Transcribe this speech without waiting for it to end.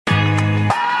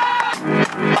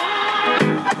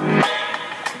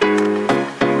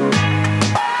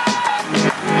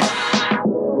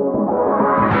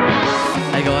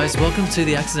Welcome to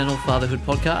the Accidental Fatherhood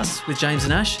Podcast with James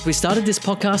and Ash. We started this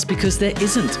podcast because there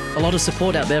isn't a lot of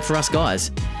support out there for us guys.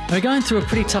 We're going through a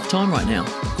pretty tough time right now.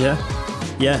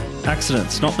 Yeah,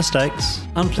 accidents, not mistakes.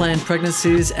 Unplanned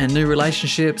pregnancies and new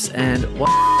relationships and what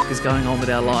is going on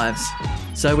with our lives.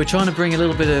 So we're trying to bring a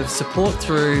little bit of support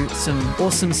through some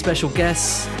awesome special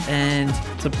guests, and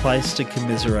It's a place to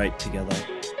commiserate together.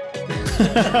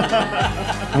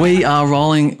 we are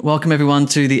rolling. Welcome everyone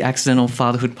to the Accidental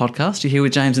Fatherhood Podcast. You're here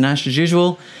with James and Ash as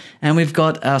usual, and we've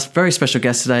got our very special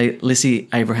guest today, Lissy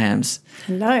Abrahams.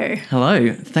 Hello.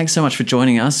 Hello. Thanks so much for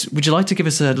joining us. Would you like to give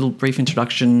us a little brief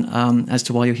introduction as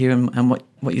to why you're here and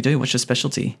what you do? What's your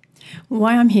specialty?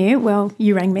 Why I'm here? Well,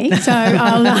 you rang me, so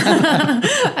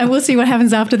and we'll see what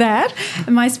happens after that.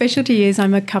 My specialty is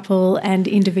I'm a couple and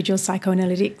individual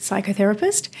psychoanalytic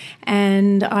psychotherapist,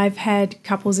 and I've had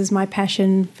couples as my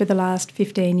passion for the last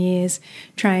 15 years,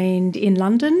 trained in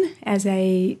London as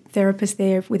a therapist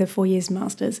there with a 4 years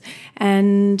master's,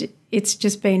 and it's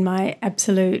just been my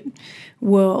absolute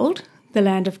world, the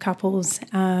land of couples,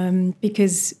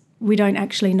 because we don't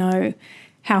actually know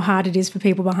how hard it is for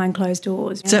people behind closed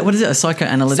doors. So what is it, a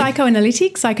psychoanalytic?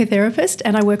 Psychoanalytic, psychotherapist,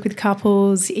 and I work with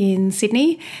couples in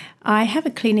Sydney. I have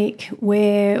a clinic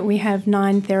where we have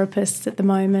 9 therapists at the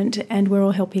moment, and we're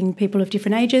all helping people of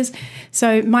different ages.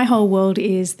 So my whole world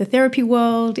is the therapy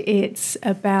world. It's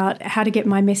about how to get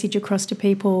my message across to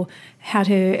people, how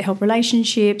to help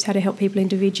relationships, how to help people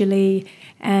individually,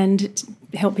 and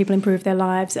help people improve their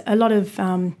lives. A lot of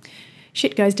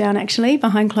shit goes down actually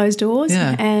behind closed doors,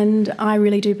 and I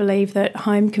really do believe that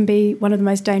home can be one of the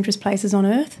most dangerous places on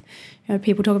earth. You know,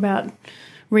 people talk about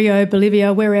Rio,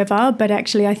 Bolivia, wherever, but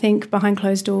actually I think behind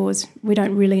closed doors we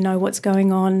don't really know what's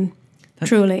going on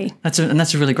truly. That's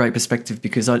a really great perspective,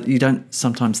 because you don't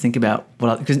sometimes think about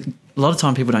because a lot of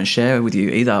time people don't share with you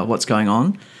either what's going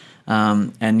on,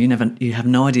 and you have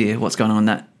no idea what's going on in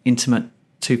that intimate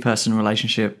 2-person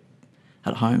relationship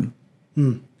at home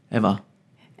ever.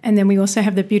 And then we also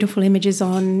have the beautiful images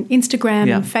on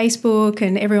Instagram and Facebook,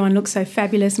 and everyone looks so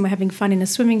fabulous and we're having fun in a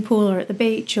swimming pool or at the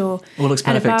beach or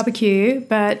at a barbecue.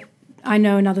 But I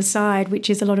know another side,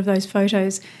 which is a lot of those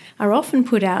photos are often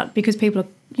put out because people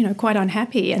are, quite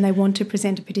unhappy and they want to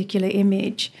present a particular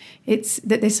image. It's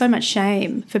that there's so much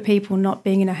shame for people not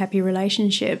being in a happy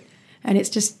relationship, and it's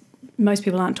just most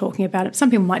people aren't talking about it. Some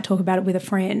people might talk about it with a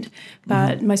friend,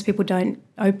 but most people don't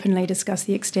openly discuss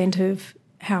the extent of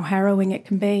how harrowing it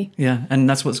can be. Yeah, and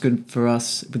that's what's good for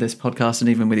us with this podcast and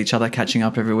even with each other catching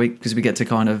up every week, because we get to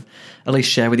kind of at least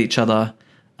share with each other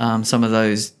some of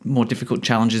those more difficult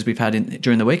challenges we've had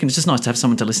during the week. And it's just nice to have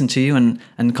someone to listen to you and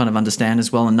kind of understand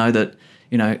as well, and know that,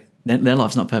 their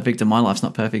life's not perfect and my life's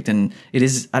not perfect. And it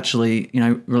is actually,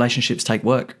 relationships take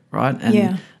work, right?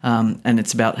 And, and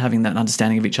it's about having that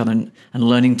understanding of each other and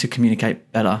learning to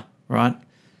communicate better, right?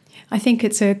 I think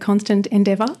it's a constant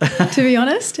endeavour, to be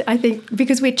honest. I think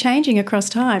because we're changing across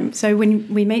time. So when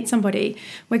we meet somebody,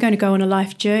 we're going to go on a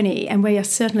life journey, and we are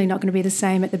certainly not going to be the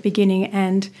same at the beginning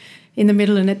and in the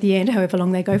middle and at the end, however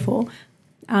long they go for.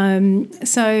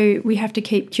 So we have to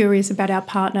keep curious about our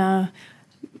partner,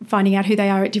 finding out who they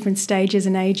are at different stages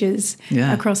and ages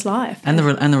across life. And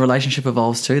the relationship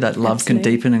evolves too. That love can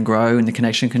deepen and grow, and the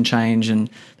connection can change, and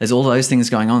there's all those things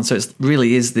going on. So it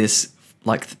really is this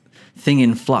thing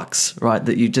in flux, right,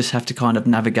 that you just have to kind of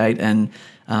navigate and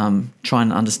try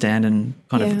and understand, and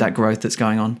kind of that growth that's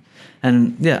going on.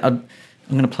 And I'm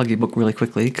going to plug your book really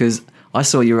quickly, because I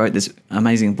saw you wrote this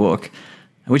amazing book,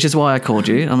 which is why I called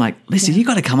you. I'm like, Lissy, you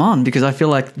got to come on, because I feel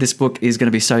like this book is going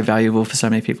to be so valuable for so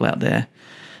many people out there.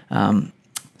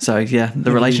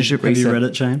 Relationship reset. Have you read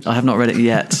it, James? I have not read it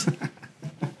yet.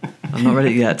 I've not read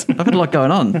it yet. I've had a lot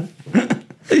going on.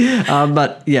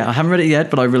 I haven't read it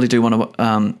yet, but I really do want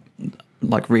to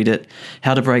read it.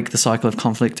 How to Break the Cycle of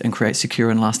Conflict and Create Secure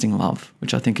and Lasting Love,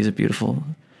 which I think is a beautiful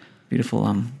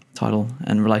title.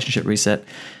 And Relationship Reset.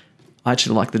 I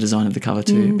actually like the design of the cover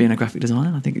too. Being a graphic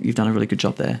designer, I think you've done a really good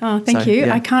job there. Oh, thank you.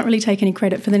 Yeah. I can't really take any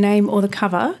credit for the name or the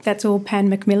cover. That's all Pan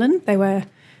Macmillan. They were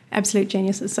absolute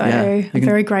geniuses. So I'm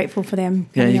very grateful for them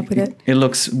coming up with it. It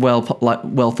looks well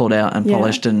thought out and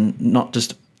polished, and not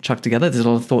just chucked together. There's a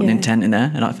lot of thought and intent in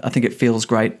there, and I think it feels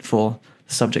great for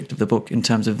the subject of the book in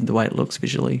terms of the way it looks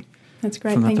visually. That's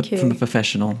great. Thank you. From a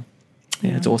professional.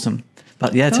 Yeah, it's awesome.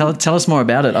 But cool. tell us more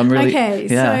about it. I'm really okay.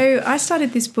 So I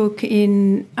started this book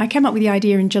I came up with the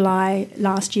idea in July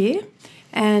last year,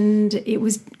 and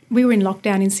we were in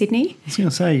lockdown in Sydney. I was going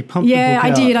to say, you pumped the book out. Yeah,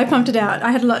 I did. I pumped it out.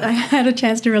 I had a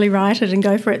chance to really write it and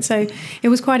go for it. So it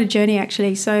was quite a journey,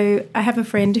 actually. So I have a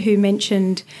friend who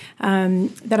mentioned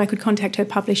that I could contact her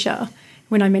publisher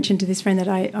when I mentioned to this friend that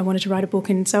I wanted to write a book.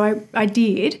 And so I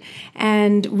did.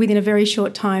 And within a very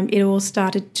short time, it all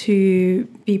started to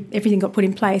be, everything got put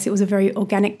in place. It was a very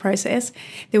organic process.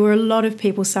 There were a lot of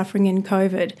people suffering in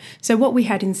COVID. So what we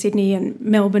had in Sydney and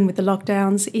Melbourne with the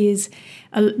lockdowns is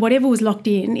whatever was locked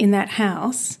in that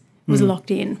house was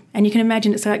locked in. And you can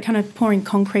imagine it's like kind of pouring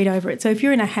concrete over it. So if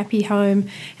you're in a happy home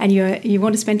and you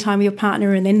want to spend time with your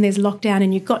partner and then there's lockdown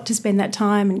and you've got to spend that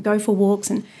time and go for walks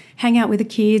and hang out with the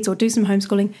kids or do some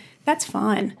homeschooling, that's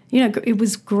fine. You know, it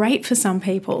was great for some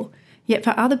people. Yet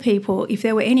for other people, if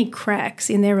there were any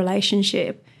cracks in their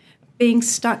relationship, being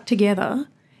stuck together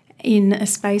in a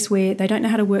space where they don't know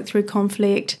how to work through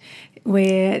conflict,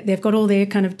 where they've got all their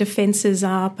kind of defences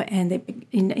up and they're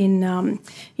in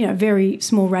very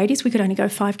small radius. We could only go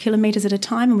 5 kilometres at a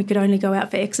time and we could only go out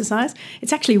for exercise.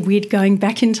 It's actually weird going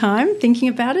back in time, thinking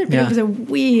about it, but it was a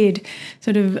weird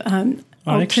sort of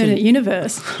alternate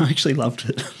universe. I actually loved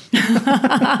it.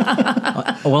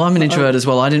 Well, I'm an introvert as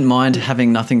well. I didn't mind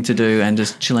having nothing to do and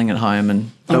just chilling at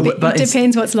home. But it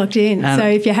depends what's locked in. So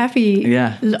if you're happy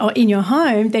in your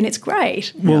home, then it's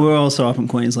great. Well, we're also up in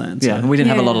Queensland. So. Yeah, we didn't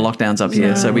have a lot of lockdowns up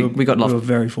here, so we got we were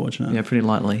very fortunate. Yeah, pretty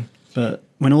lightly. But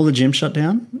when all the gyms shut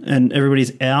down and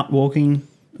everybody's out walking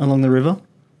along the river,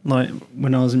 like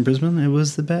when I was in Brisbane, it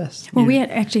was the best. Well, we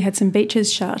actually had some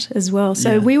beaches shut as well.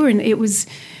 So we were it was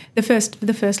the first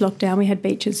lockdown, we had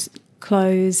beaches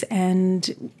close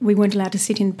and we weren't allowed to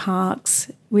sit in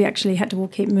parks. We actually had to all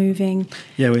keep moving.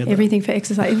 Yeah, we had everything for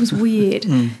exercise. It was weird.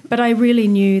 But I really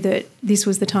knew that this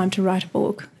was the time to write a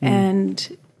book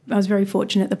and I was very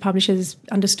fortunate the publishers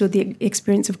understood the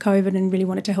experience of COVID and really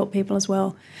wanted to help people as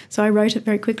well. So I wrote it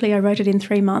very quickly. I wrote it in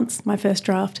 3 months, my first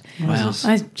draft. Wow.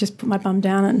 I just put my bum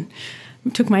down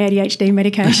and took my ADHD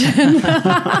medication.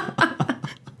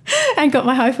 And got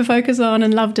my hyperfocus on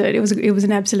and loved it. It was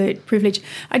an absolute privilege.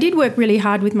 I did work really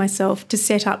hard with myself to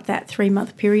set up that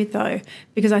 3-month period though,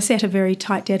 because I set a very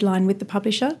tight deadline with the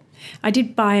publisher. I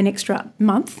did buy an extra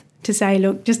month to say,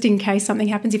 look, just in case something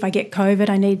happens, if I get COVID,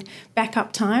 I need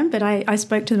backup time. But I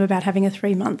spoke to them about having a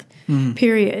 3-month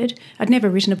period. I'd never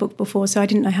written a book before, so I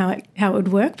didn't know how it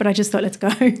would work, but I just thought, let's go,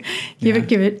 give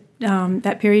it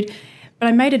that period. But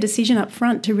I made a decision up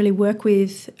front to really work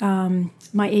with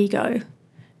my ego,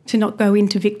 to not go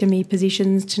into victim-y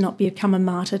positions, to not become a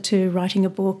martyr to writing a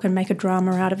book and make a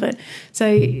drama out of it. So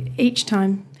each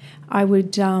time I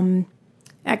would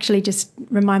actually just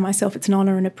remind myself it's an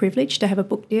honour and a privilege to have a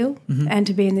book deal and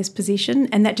to be in this position,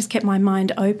 and that just kept my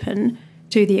mind open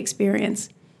to the experience.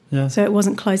 Yeah. So it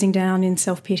wasn't closing down in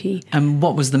self-pity. And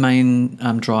what was the main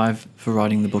drive for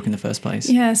writing the book in the first place?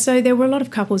 Yeah, so there were a lot of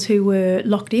couples who were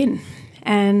locked in.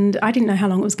 And I didn't know how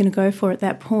long it was going to go for at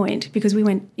that point because we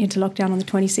went into lockdown on the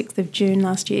 26th of June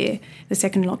last year, the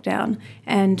second lockdown.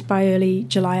 And by early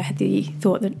July, I had the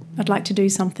thought that I'd like to do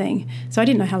something. So I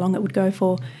didn't know how long it would go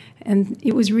for. And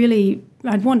it was really,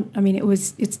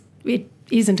 it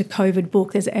isn't a COVID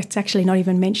book. It's actually not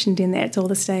even mentioned in there. It's all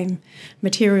the same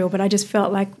material. But I just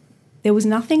felt like there was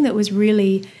nothing that was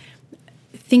really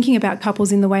thinking about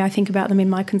couples in the way I think about them in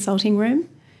my consulting room.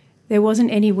 There wasn't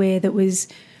anywhere that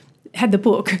had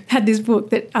this book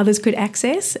that others could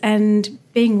access, and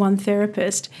being one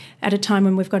therapist at a time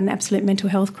when we've got an absolute mental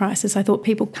health crisis, I thought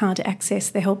people can't access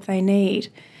the help they need.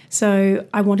 So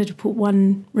I wanted to put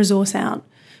one resource out,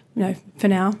 for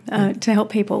now, to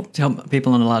help people. To help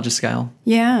people on a larger scale.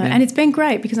 Yeah, and it's been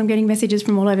great because I'm getting messages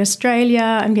from all over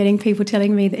Australia. I'm getting people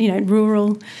telling me that,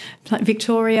 rural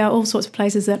Victoria, all sorts of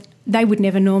places that they would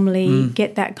never normally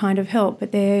get that kind of help,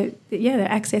 but they're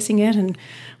accessing it. And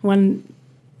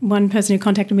one person who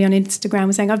contacted me on Instagram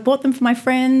was saying, I've bought them for my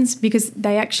friends because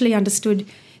they actually understood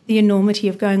the enormity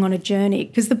of going on a journey.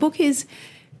 Because the book is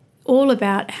all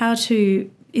about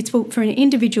it's for an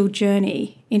individual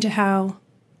journey into how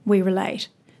we relate.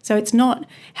 So it's not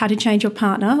how to change your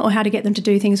partner or how to get them to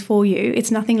do things for you. It's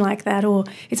nothing like that, or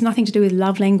it's nothing to do with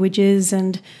love languages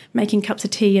and making cups of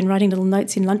tea and writing little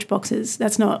notes in lunchboxes.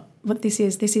 That's not what this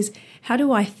is. This is how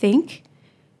do I think?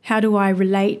 How do I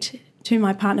relate to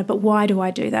my partner, but why do I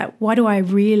do that? Why do I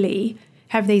really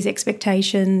have these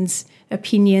expectations,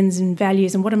 opinions and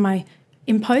values, and what am I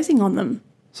imposing on them?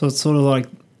 So it's sort of like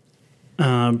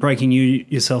breaking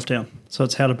yourself down. So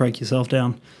it's how to break yourself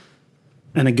down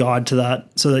and a guide to that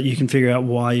so that you can figure out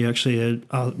why you actually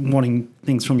are wanting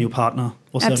things from your partner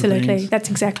or Absolutely. Things.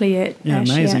 That's exactly it. Yeah, Ash.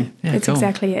 amazing. Yeah, that's cool.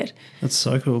 exactly it. That's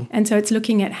so cool. And so it's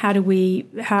looking at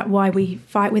why we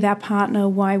fight with our partner,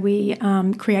 why we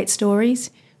create stories,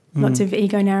 lots of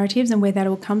ego narratives and where that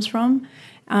all comes from.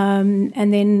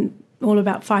 And then all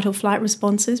about fight or flight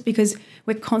responses, because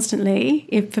we're constantly,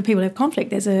 for people who have conflict,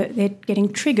 they're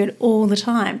getting triggered all the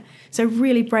time. So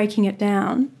really breaking it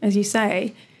down, as you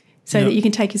say, so that you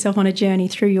can take yourself on a journey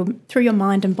through your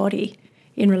mind and body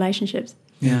in relationships.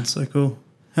 Yeah, so cool.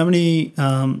 How many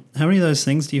of those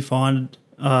things do you find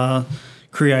are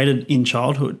created in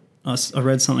childhood? I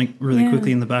read something really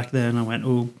quickly in the back there, and I went,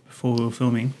 "Oh," before we were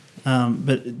filming.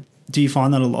 But do you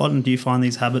find that a lot, and do you find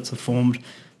these habits are formed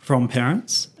from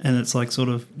parents, and it's like sort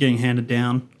of getting handed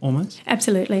down almost?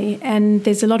 Absolutely, and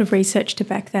there's a lot of research to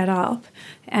back that up.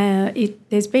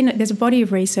 There's a body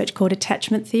of research called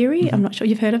attachment theory. I'm not sure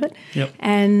you've heard of it. Yep.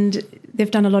 And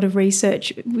they've done a lot of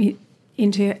research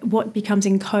into what becomes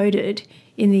encoded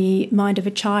in the mind of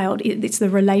a child. It's the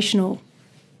relational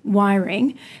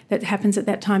wiring that happens at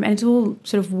that time, and it's all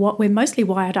sort of what we're mostly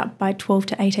wired up by 12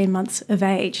 to 18 months of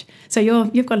age. So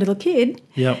you've got a little kid,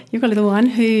 you've got a little one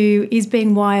who is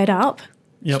being wired up.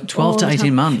 12 to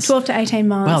 18 months. 12 to 18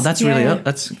 months. Wow, that's really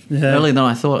earlier than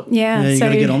I thought. Yeah, you so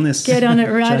got to get on this. Get on it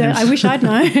right. I wish I'd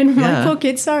known. My poor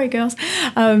kids. Sorry, girls.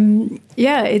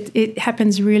 It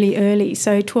happens really early.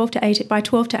 So by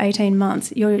 12 to 18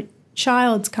 months, your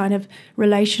child's kind of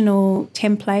relational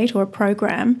template or a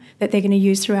program that they're going to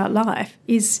use throughout life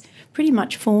is pretty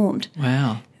much formed.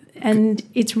 Wow. And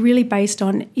it's really based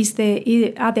on,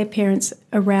 are their parents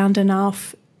around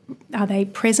enough? Are they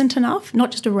present enough?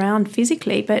 Not just around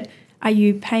physically, but are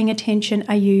you paying attention?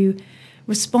 Are you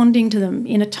responding to them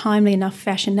in a timely enough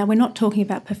fashion? Now, we're not talking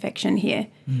about perfection here.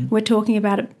 We're talking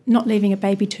about not leaving a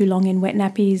baby too long in wet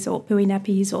nappies or pooey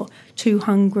nappies or too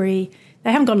hungry.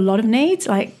 They haven't got a lot of needs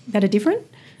that are different.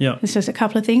 Yeah. It's just a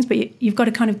couple of things, but you've got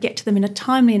to kind of get to them in a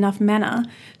timely enough manner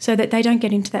so that they don't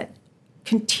get into that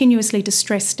continuously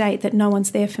distressed state that no one's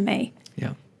there for me.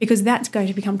 Yeah. Because that's going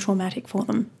to become traumatic for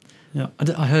them. Yeah,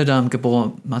 I heard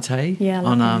Gabor Mate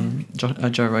on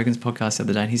Joe Rogan's podcast the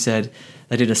other day, and he said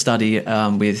they did a study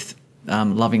with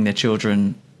loving their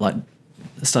children, like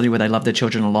a study where they loved their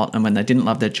children a lot and when they didn't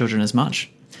love their children as much.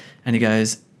 And he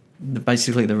goes,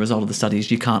 basically the result of the study is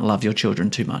you can't love your children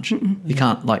too much. You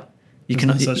can't,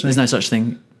 there's no such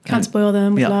thing. Can't spoil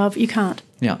them with love. You can't.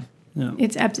 Yeah.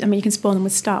 It's you can spoil them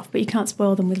with stuff, but you can't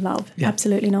spoil them with love. Yeah.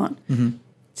 Absolutely not.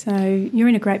 So you're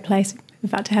in a great place.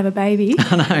 About to have a baby.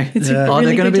 I know. Really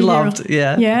they're going to be loved.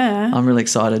 Yeah. Yeah. I'm really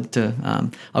excited to.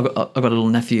 I've got a little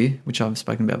nephew, which I've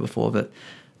spoken about before, but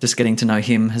just getting to know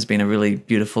him has been a really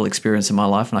beautiful experience in my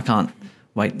life, and I can't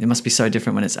wait. It must be so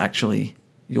different when it's actually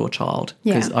your child,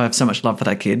 because I have so much love for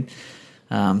that kid.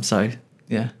 So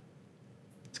yeah,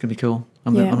 it's going to be cool.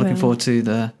 I'm looking forward to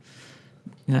the,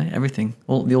 everything,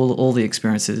 all the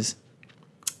experiences.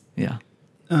 Yeah.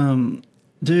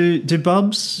 Do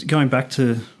bubs, going back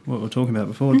to what we were talking about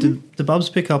before, do bubs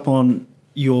pick up on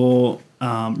your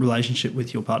relationship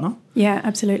with your partner? Yeah,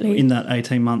 absolutely. In that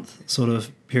 18-month sort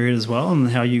of period as well, and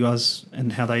how you guys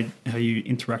and how you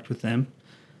interact with them?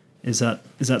 Is that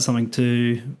something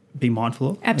to be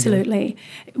mindful of? Absolutely.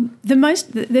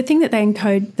 The thing that they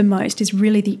encode the most is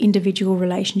really the individual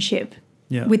relationship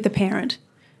with the parent.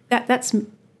 That's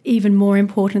even more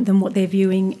important than what they're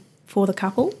viewing for the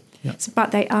couple. Yep. But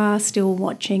they are still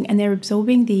watching, and they're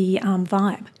absorbing the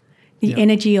vibe, the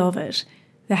energy of it,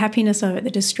 the happiness of it, the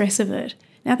distress of it.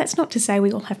 Now, that's not to say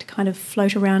we all have to kind of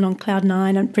float around on cloud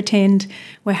nine and pretend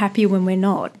we're happy when we're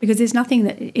not, because there's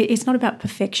nothing it's not about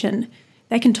perfection.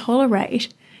 They can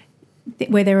tolerate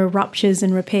where there are ruptures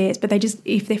and repairs, but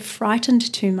if they're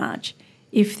frightened too much,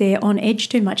 if they're on edge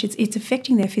too much, it's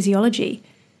affecting their physiology,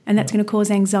 and that's going to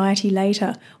cause anxiety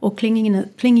later, or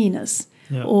clinginess,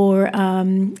 or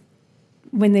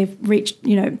when they've reached,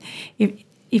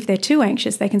 if they're too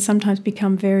anxious, they can sometimes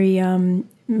become very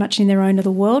much in their own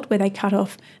little world where they cut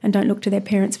off and don't look to their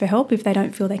parents for help. If they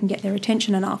don't feel they can get their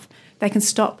attention enough, they can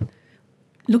stop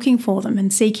looking for them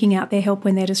and seeking out their help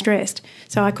when they're distressed.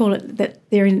 So I call it that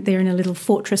they're in a little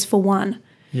fortress for one.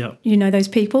 Yeah. Those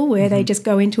people where they just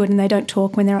go into it and they don't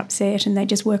talk when they're upset and they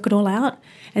just work it all out,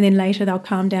 and then later they'll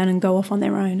calm down and go off on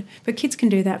their own. But kids can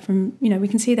do that from, we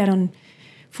can see that on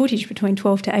footage between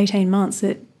 12 to 18 months,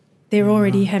 that they're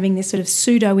already having this sort of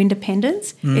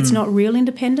pseudo-independence. It's not real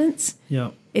independence.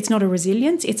 Yeah. It's not a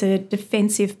resilience. It's a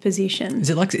defensive position. Is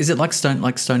it like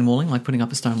stonewalling, like putting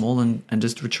up a stone wall and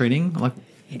just retreating? Or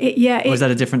is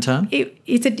that a different term?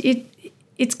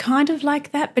 It's kind of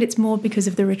like that, but it's more because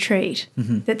of the retreat,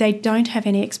 that they don't have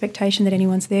any expectation that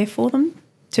anyone's there for them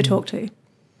to talk to.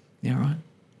 Yeah, right.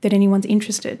 That anyone's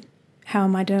interested. How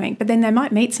am I doing? But then they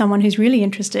might meet someone who's really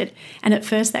interested, and at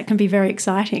first that can be very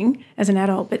exciting as an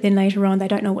adult, but then later on they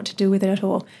don't know what to do with it,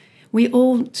 or we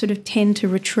all sort of tend to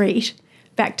retreat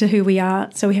back to who we are.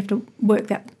 So we have to work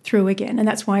that through again. And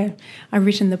that's why I've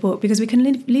written the book, because we can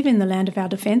live in the land of our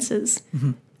defences.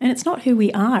 Mm-hmm. And it's not who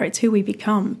we are, it's who we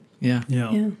become. Yeah.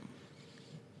 Yeah.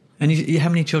 And how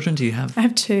many children do you have? I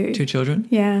have 2. 2 children?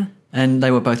 Yeah. And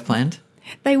they were both planned?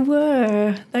 They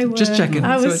were. Just checking.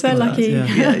 I was so lucky.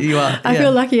 Yeah, you are. I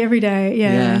feel lucky every day.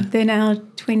 Yeah. They're now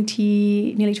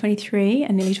nearly 23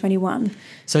 and nearly 21.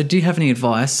 So do you have any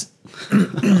advice? Do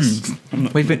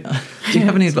you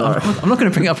have any advice? I'm not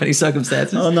going to bring up any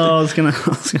circumstances. Oh no, I was going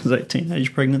to say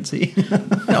teenage pregnancy.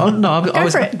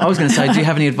 I was going to say, do you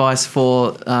have any advice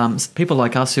for people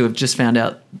like us who have just found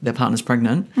out their partner's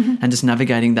pregnant and just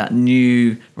navigating that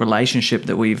new relationship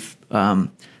that we've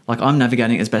I'm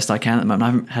navigating it as best I can at the moment. I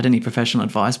haven't had any professional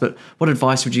advice, but what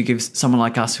advice would you give someone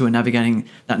like us who are navigating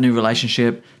that new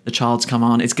relationship? The child's come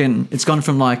on. It's gone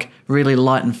from like really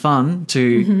light and fun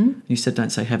to, you said don't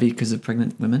say heavy because of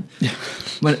pregnant women. Yeah.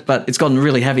 But it's gotten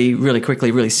really heavy, really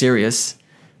quickly, really serious.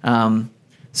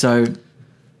 So,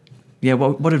 yeah,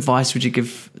 what advice would you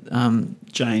give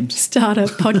James? Start a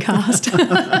podcast.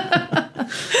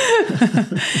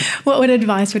 What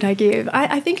advice would I give?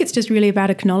 I think it's just really about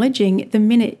acknowledging the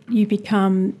minute you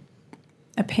become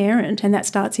a parent, and that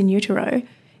starts in utero,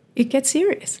 it gets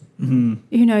serious.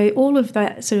 Mm-hmm. All of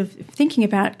that sort of thinking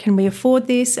about, can we afford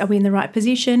this? Are we in the right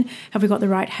position? Have we got the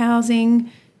right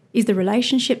housing? Is the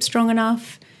relationship strong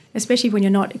enough? Especially when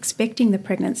you're not expecting the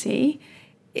pregnancy.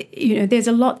 There's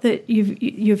a lot that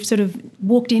you've sort of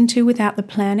walked into without the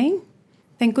planning.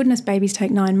 Thank goodness babies take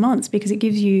 9 months, because it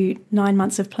gives you 9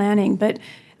 months of planning. But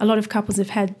a lot of couples have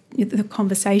had the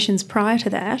conversations prior to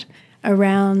that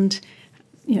around,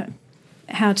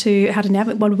 how to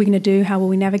navigate. What are we going to do? How will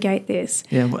we navigate this?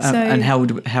 Yeah, and how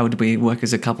would we work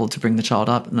as a couple to bring the child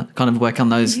up and kind of work on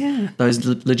those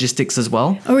logistics as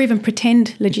well, or even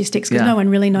pretend logistics, because no one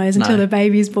really knows until the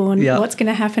baby's born what's going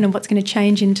to happen and what's going to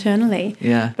change internally.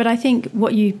 Yeah. But I think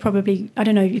what you probably, I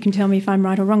don't know, you can tell me if I'm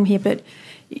right or wrong here, but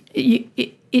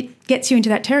it gets you into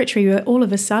that territory where all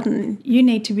of a sudden you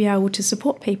need to be able to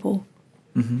support people,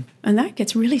 and that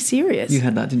gets really serious. You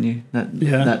had that, didn't you?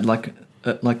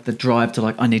 That like the drive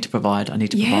to I need to provide.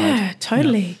 Yeah,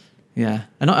 totally. Yeah,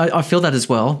 and I feel that as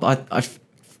well.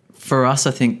 For us,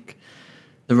 I think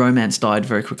the romance died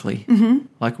very quickly.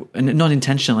 And not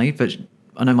intentionally, but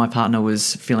I know my partner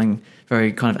was feeling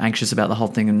very kind of anxious about the whole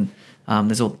thing, and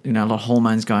there's a lot of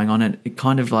hormones going on, and it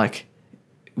kind of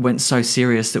went so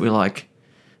serious that we're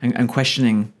and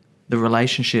questioning the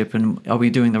relationship, and are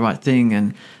we doing the right thing?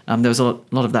 And there was a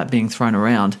lot of that being thrown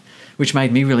around, which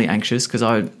made me really anxious, because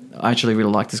I actually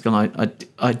really liked this girl.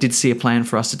 I did see a plan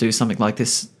for us to do something like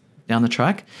this down the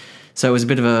track. So it was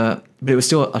but it was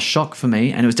still a shock for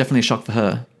me, and it was definitely a shock for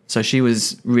her. So she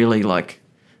was really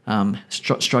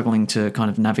struggling to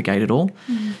kind of navigate it all.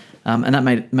 And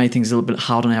that made things a little bit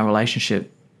hard on our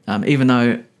relationship. Even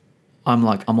though I'm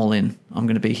all in. I'm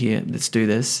going to be here. Let's do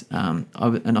this.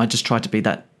 I just tried to be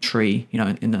that tree,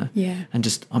 and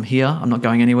just, I'm here. I'm not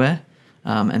going anywhere.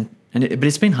 But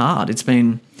it's been hard. It's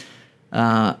been,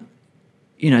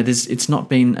 it's not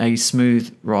been a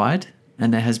smooth ride,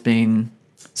 and there has been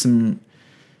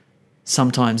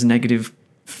sometimes negative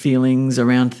feelings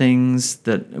around things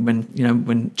that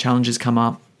when challenges come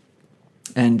up.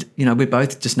 And, we're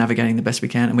both just navigating the best we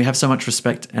can, and we have so much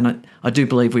respect, and I do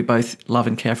believe we both love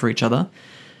and care for each other,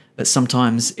 but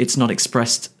sometimes it's not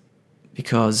expressed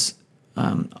because,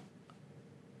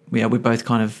 we're both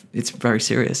kind of, it's very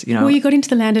serious, Well, you got into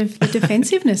the land of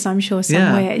defensiveness, I'm sure,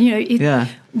 somewhere,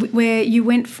 where you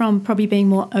went from probably being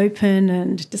more open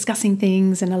and discussing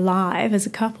things and alive as a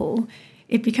couple.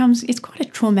 It's quite a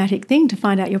traumatic thing to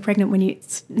find out you're pregnant when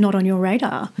it's not on your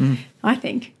radar, I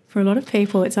think. For a lot of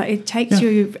people, it's it takes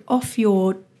you off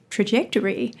your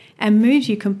trajectory and moves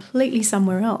you completely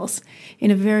somewhere else in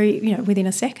a very, within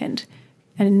a second.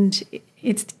 And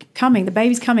it's coming. The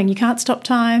baby's coming. You can't stop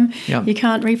time. Yeah. You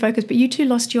can't refocus. But you two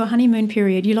lost your honeymoon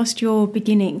period. You lost your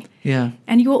beginning. Yeah.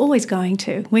 And you were always going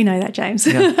to. We know that, James.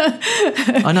 Yeah.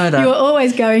 I know that. You were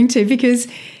always going to, because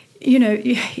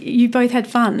you both had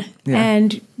fun. Yeah.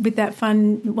 And with that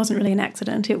fun, it wasn't really an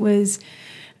accident. It was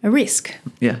a risk.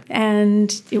 Yeah.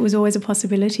 And it was always a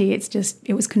possibility. It's just,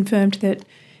 it was confirmed that,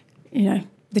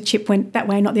 the chip went that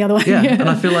way, not the other way. Yeah. And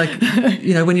I feel like,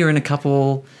 when you're in a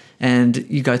couple and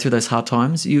you go through those hard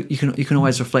times, you can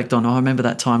always reflect on, I remember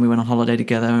that time we went on holiday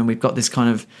together, and we've got this kind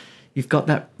of, you've got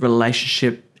that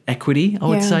relationship equity, I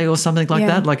would say, or something like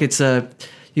that. Like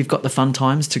you've got the fun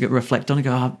times to reflect on and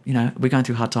go, we're going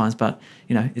through hard times, but,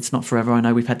 it's not forever. I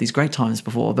know we've had these great times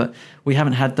before, but we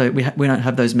haven't had we don't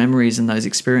have those memories and those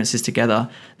experiences together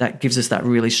that gives us that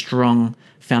really strong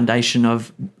foundation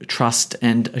of trust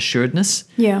and assuredness.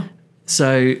 Yeah.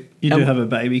 So You do have a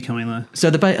baby coming though. So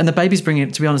the baby's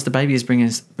bringing. To be honest, the baby is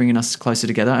bringing us closer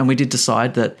together. And we did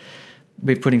decide that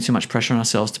we're putting too much pressure on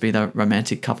ourselves to be the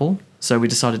romantic couple. So we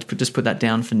decided to just put that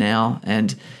down for now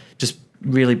and just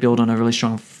really build on a really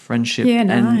strong friendship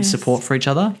and support for each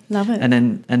other. Love it. And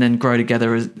then grow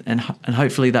together and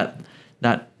hopefully that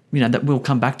will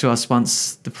come back to us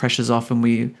once the pressure's off and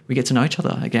we get to know each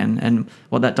other again and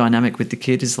what that dynamic with the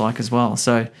kid is like as well.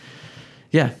 So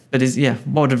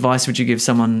what advice would you give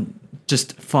someone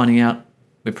just finding out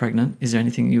we're pregnant? Is there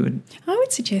anything you would? I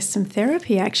would suggest some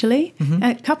therapy, actually,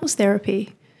 couples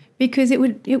therapy, because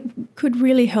it could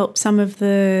really help some of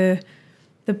the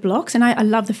blocks. And I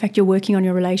love the fact you're working on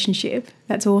your relationship.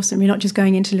 That's awesome. You're not just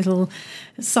going into little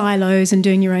silos and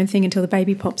doing your own thing until the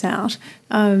baby pops out.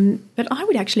 But I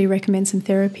would actually recommend some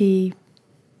therapy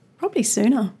probably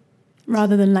sooner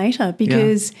rather than later,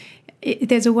 because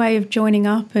there's a way of joining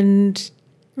up and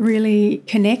really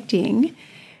connecting.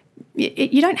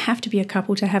 You don't have to be a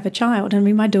couple to have a child. I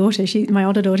mean, my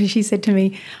older daughter, she said to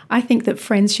me, I think that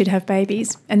friends should have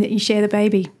babies and that you share the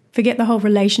baby. Forget the whole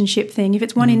relationship thing. If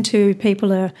it's 1 in 2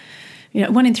 people are,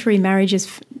 1 in 3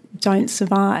 marriages don't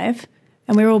survive,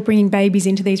 and we're all bringing babies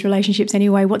into these relationships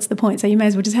anyway, what's the point? So you may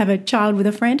as well just have a child with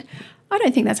a friend. I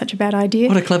don't think that's such a bad idea.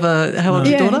 What a clever, how old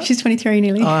is your daughter? She's 23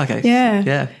 nearly. Oh, okay. Yeah.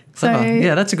 Yeah. Clever. So,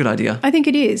 yeah, that's a good idea. I think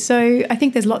it is. So I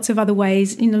think there's lots of other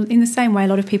ways. In the same way a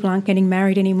lot of people aren't getting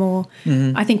married anymore,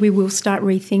 I think we will start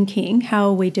rethinking how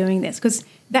are we doing this, because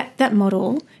that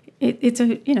model, it's a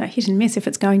hit and miss if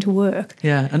it's going to work.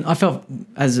 Yeah, and I felt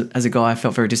as a guy, I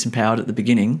felt very disempowered at the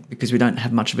beginning because we don't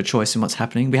have much of a choice in what's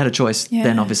happening. We had a choice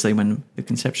then, obviously, when the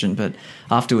conception, but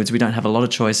afterwards we don't have a lot of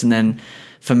choice. And then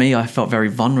for me, I felt very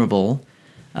vulnerable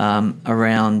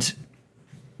around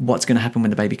what's going to happen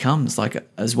when the baby comes, like,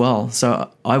 as well.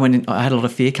 So I went in, I had a lot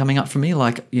of fear coming up for me,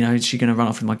 like, is she going to run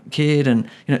off with my kid? And,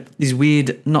 these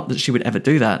weird, not that she would ever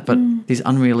do that, but these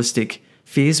unrealistic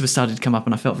fears were started to come up,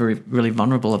 and I felt really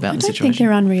vulnerable about the situation. I don't think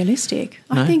they're unrealistic.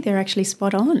 No? I think they're actually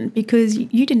spot on, because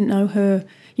you didn't know her,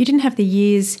 you didn't have the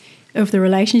years of the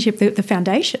relationship, the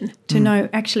foundation to know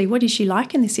actually what is she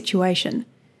like in this situation.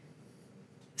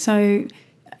 So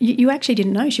you actually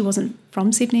didn't know. She wasn't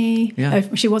from Sydney.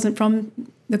 Yeah. She wasn't from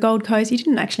the Gold Coast. You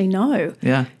didn't actually know.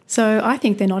 Yeah. So I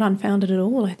think they're not unfounded at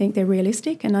all. I think they're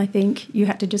realistic, and I think you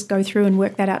had to just go through and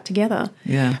work that out together.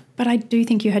 Yeah. But I do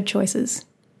think you had choices.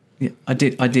 Yeah, I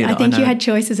did. I think you had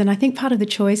choices, and I think part of the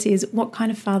choice is, what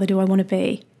kind of father do I want to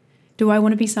be? Do I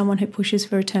want to be someone who pushes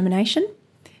for a termination,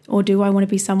 or do I want to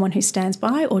be someone who stands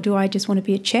by, or do I just want to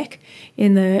be a check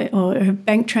or a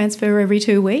bank transfer every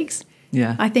 2 weeks?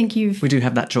 Yeah, I think we do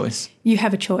have that choice. You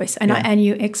have a choice, and and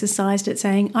you exercised it,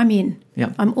 saying, "I'm in.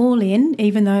 Yeah, I'm all in,"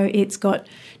 even though it's got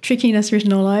trickiness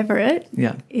written all over it.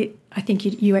 Yeah, I think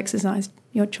you exercised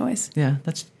your choice. Yeah,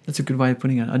 that's a good way of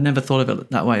putting it. I'd never thought of it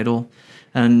that way at all.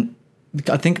 And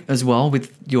I think as well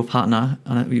with your partner,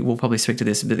 we'll probably speak to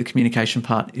this, but the communication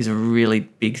part is a really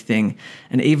big thing.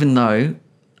 And even though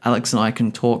Alex and I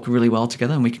can talk really well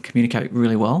together and we can communicate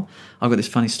really well, I've got this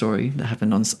funny story that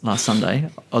happened on last Sunday.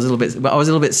 I was a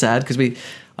little bit sad because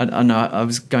I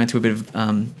was going through a bit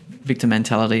of victim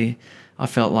mentality. I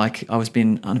felt like I was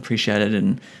being unappreciated,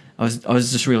 and I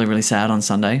was just really, really sad on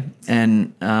Sunday.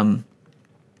 And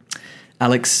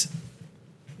Alex,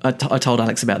 I told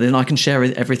Alex about this, and I can share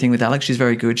everything with Alex. She's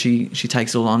very good. She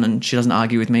takes it all on, and she doesn't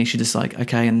argue with me. She just like,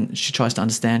 okay, and she tries to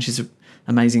understand. She's an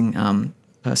amazing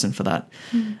person for that.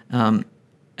 And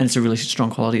it's a really strong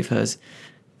quality of hers.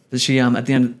 But she, at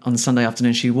the end, on Sunday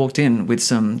afternoon, she walked in with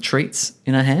some treats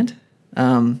in her hand,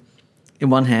 in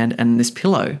one hand, and this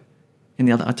pillow in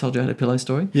the other. I told you I had a pillow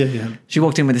story. Yeah. She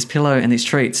walked in with this pillow and these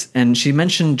treats, and she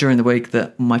mentioned during the week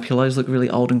that my pillows look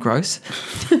really old and gross.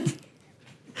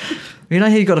 You know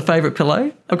how you got a favourite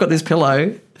pillow? I've got this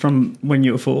pillow. From when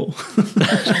you were 4.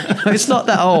 It's not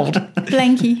that old.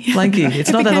 Blanky. It's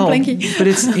not that old. Blanky.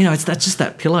 But that's just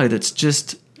that pillow that's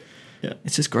just,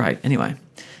 it's just great. Anyway,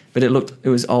 but it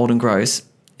was old and gross.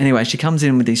 Anyway, she comes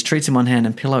in with these treats in one hand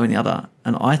and pillow in the other.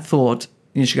 And I thought,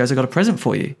 she goes, I got a present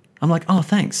for you. I'm like, oh,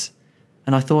 thanks.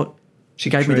 And I thought she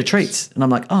gave me the treats. And I'm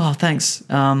like, oh, thanks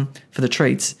for the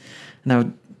treats. And they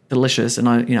were delicious. And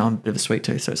I'm a bit of a sweet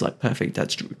tooth, so it's like perfect.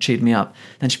 That's cheered me up.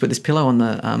 Then she put this pillow on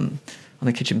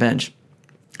the kitchen bench,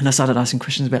 and I started asking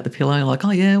questions about the pillow, like,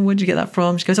 oh yeah, where'd you get that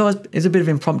from? She goes, oh, it's a bit of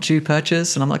impromptu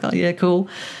purchase. And I'm like, oh yeah, cool.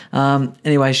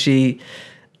 Anyway,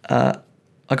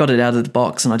 I got it out of the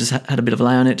box, and I just had a bit of a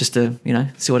lay on it just to,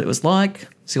 see what it was like,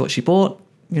 see what she bought,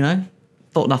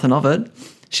 thought nothing of it.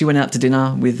 She went out to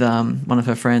dinner with one of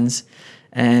her friends,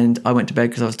 and I went to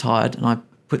bed because I was tired, and I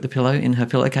put the pillow in her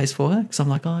pillowcase for her because I'm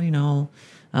like, oh,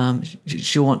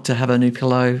 she'll want to have a new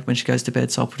pillow when she goes to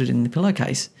bed, so I'll put it in the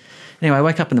pillowcase. Anyway, I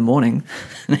wake up in the morning.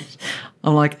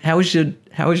 I'm like, how was your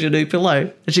new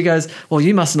pillow? And she goes, well,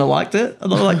 you mustn't have liked it.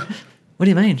 And I'm like, what do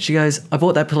you mean? She goes, I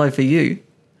bought that pillow for you.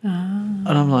 Oh. And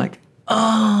I'm like,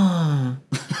 oh.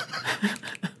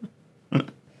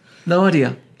 No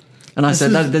idea. And I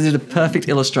said, that is a perfect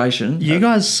illustration. You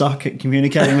guys suck at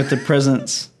communicating with the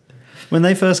presents. When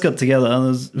they first got together,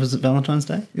 was it Valentine's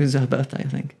Day? It was her birthday, I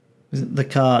think. Was it the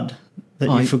card that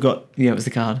you forgot? Yeah, it was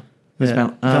the card. It was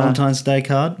Valentine's Day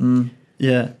card.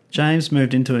 Yeah. James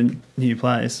moved into a new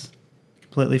place.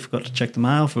 Completely forgot to check the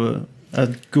mail for a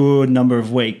good number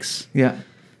of weeks. Yeah.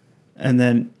 And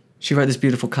then she wrote this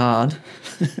beautiful card.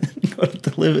 Got it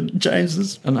delivered.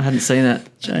 And I hadn't seen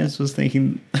it. James was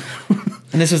thinking...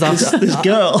 And this was after... this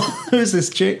girl, who's this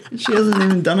chick? She hasn't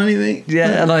even done anything.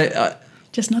 Yeah, and I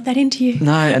just not that into you.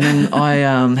 No, and then I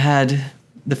had...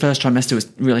 The first trimester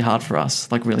was really hard for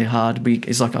us, like really hard.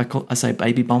 It's like I say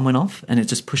baby bomb went off and it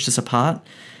just pushed us apart.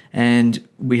 And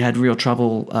we had real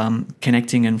trouble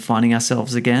connecting and finding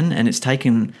ourselves again. And it's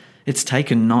taken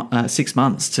 6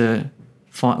 months to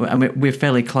find... I mean, we're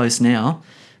fairly close now,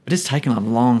 but it's taken a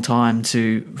long time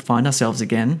to find ourselves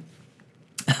again.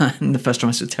 And the first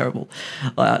trimester was terrible.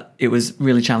 It was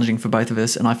really challenging for both of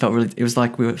us, and I felt really... It was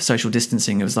like we were social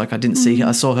distancing. It was like I didn't see her.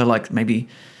 I saw her like maybe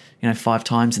 5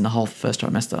 times in the whole first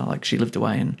trimester. Like she lived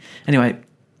away. And anyway,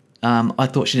 I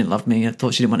thought she didn't love me. I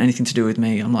thought she didn't want anything to do with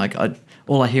me. I'm like,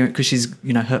 all I hear, because she's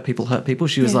hurt people.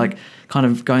 She was like kind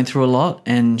of going through a lot,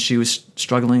 and she was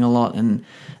struggling a lot, and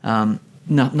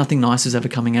nothing nice was ever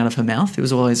coming out of her mouth. It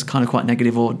was always kind of quite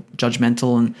negative or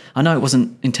judgmental. And I know it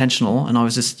wasn't intentional, and I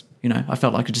was just... I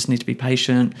felt like I just need to be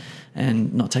patient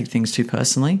and not take things too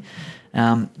personally.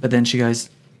 But then she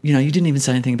goes, you didn't even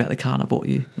say anything about the card I bought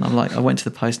you. And I'm like, I went to the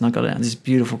post and I got it out. This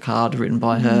beautiful card written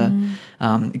by her,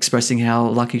 expressing how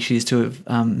lucky she is to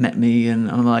have met me. And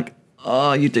I'm like,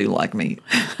 oh, you do like me.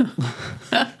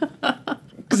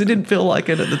 Because it didn't feel like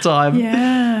it at the time.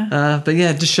 Yeah. But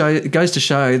yeah, it goes to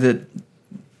show that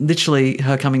literally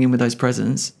her coming in with those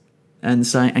presents and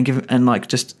saying and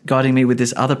just guiding me with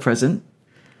this other present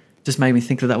just made me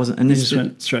think that wasn't... And you just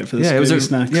went straight for the snacks.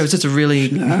 Yeah, it was just a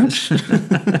really...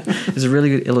 it was a really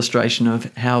good illustration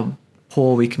of how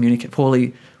poorly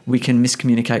we can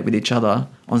miscommunicate with each other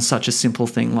on such a simple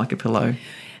thing like a pillow.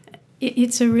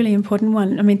 It's a really important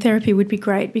one. I mean, therapy would be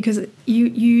great because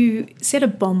you said a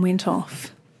bomb went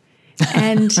off.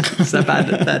 And is that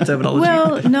bad terminology?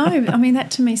 Well, no. I mean, that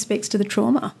to me speaks to the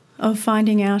trauma of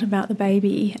finding out about the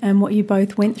baby and what you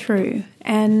both went through.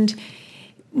 And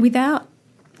without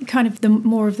kind of the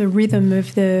more of the rhythm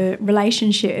of the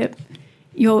relationship,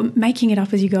 you're making it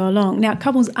up as you go along. Now,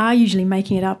 couples are usually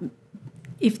making it up.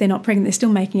 If they're not pregnant, they're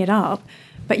still making it up.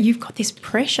 But you've got this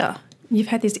pressure. You've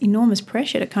had this enormous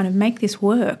pressure to kind of make this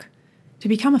work, to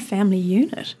become a family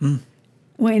unit,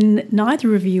 when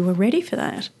neither of you were ready for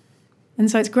that. And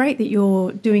so it's great that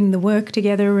you're doing the work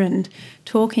together and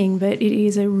talking, but it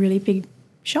is a really big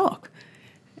shock.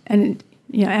 And,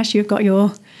 Ash, you've got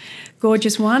your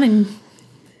gorgeous one and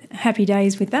happy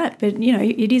days with that, but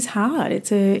it is hard.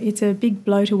 It's a big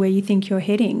blow to where you think you're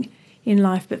heading in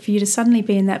life, but for you to suddenly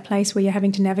be in that place where you're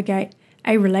having to navigate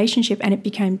a relationship, and it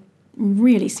became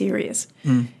really serious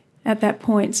at that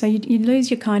point, so you lose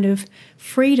your kind of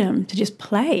freedom to just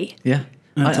play. Yeah,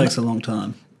 and it takes a long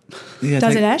time. Yeah,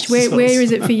 does it, Ash? Where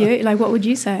is it for you? Like, what would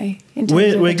you say in terms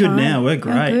we're of the good time? now. We're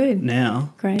great good.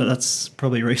 now. Great. But that's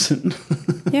probably recent.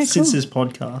 Yeah, since cool. this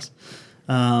podcast.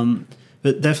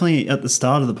 But definitely at the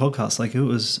start of the podcast,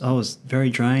 I was very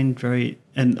drained,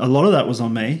 and a lot of that was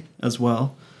on me as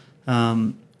well.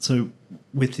 So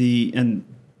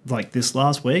this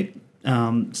last week,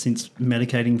 since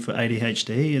medicating for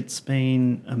ADHD, it's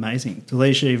been amazing.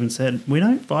 Delisha even said, we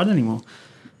don't fight anymore.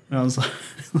 And I was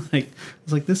like,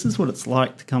 this is what it's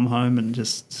like to come home and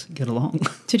just get along.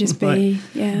 To just be,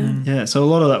 Yeah, so a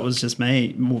lot of that was just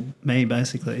me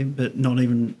basically, but not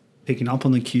even picking up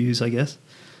on the cues, I guess.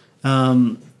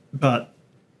 But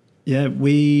yeah,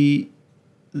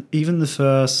 even the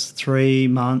first 3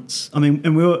 months, I mean,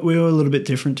 and we were a little bit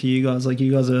different to you guys. Like,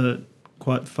 you guys are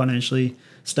quite financially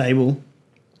stable,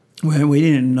 where we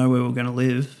didn't know where we were going to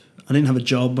live. I didn't have a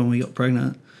job when we got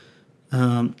pregnant.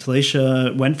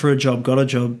 Talisha went for a job, got a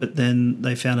job, but then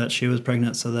they found out she was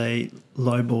pregnant, so they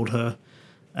lowballed her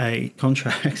a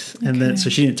contract, and then so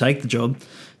she didn't take the job.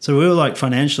 So we were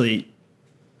financially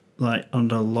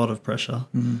under a lot of pressure.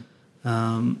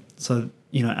 So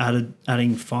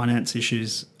adding finance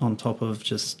issues on top of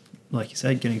just, like you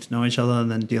said, getting to know each other, and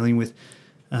then dealing with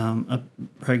a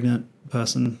pregnant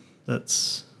person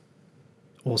that's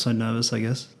also nervous, I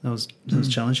guess. That was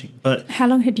challenging. But How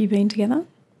long had you been together?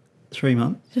 3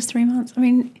 months. Just 3 months. I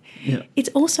mean, Yeah. it's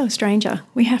also a stranger.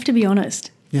 We have to be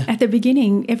honest. Yeah. At the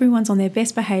beginning, everyone's on their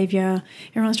best behaviour.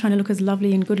 Everyone's trying to look as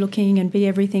lovely and good looking and be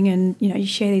everything. And, you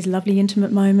share these lovely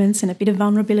intimate moments and a bit of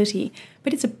vulnerability.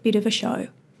 But it's a bit of a show.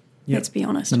 Yep. Let's be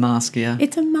honest. The mask, yeah.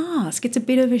 It's a mask. It's a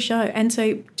bit of a show. And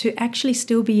so to actually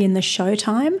still be in the show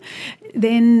time,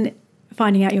 then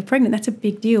finding out you're pregnant, that's a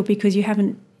big deal because you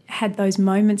haven't had those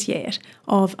moments yet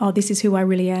of, oh, this is who I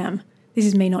really am. This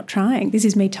is me not trying. This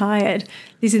is me tired.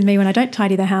 This is me when I don't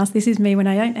tidy the house. This is me when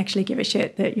I don't actually give a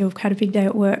shit that you've had a big day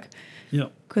at work. Yeah.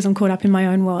 Because I'm caught up in my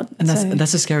own world. And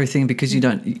that's a scary thing because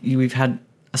we've had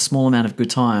a small amount of good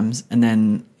times and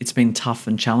then it's been tough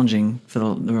and challenging for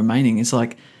the remaining. It's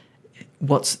like,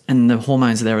 and the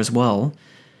hormones are there as well.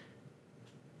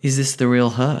 Is this the real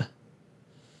her?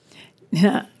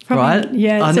 Yeah. Right?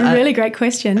 Yeah, it's a really great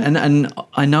question. And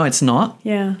I know it's not.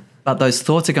 Yeah. But those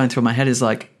thoughts are going through my head is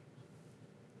like,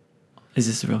 is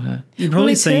this the real her? You've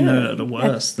probably seen her at the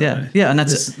worst. Yeah, yeah, and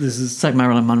that's this is it's like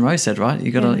Marilyn Monroe said, right?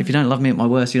 You got to if you don't love me at my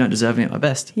worst, you don't deserve me at my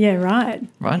best. Yeah, right.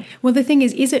 Right. Well, the thing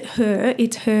is it her?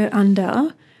 It's her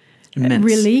under Immense. a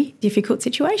really difficult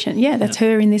situation. Yeah, that's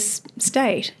her in this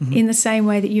state. Mm-hmm. In the same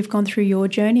way that you've gone through your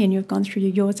journey and you've gone through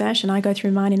yours, Ash, and I go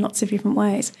through mine in lots of different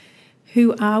ways.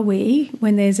 Who are we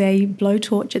when there's a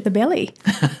blowtorch at the belly?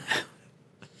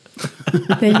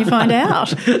 Then you find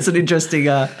out. It's an interesting.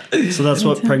 So that's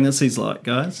what pregnancy's like,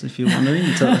 guys. If you're wondering,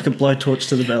 it's like a blowtorch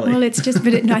to the belly. Well, it's just,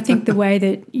 I think the way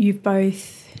that you've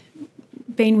both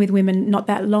been with women not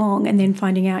that long and then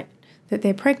finding out that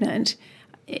they're pregnant,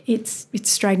 it's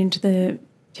straight into the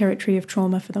territory of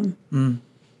trauma for them.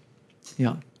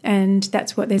 Yeah. And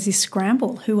that's what there's this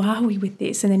scramble. Who are we with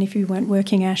this? And then if you weren't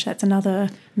working, Ash, that's another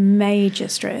major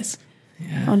stress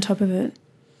on top of it.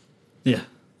 Yeah.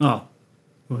 Oh.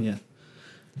 Well, yeah.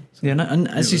 Yeah, and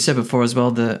as you said before as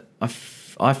well,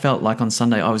 I felt like on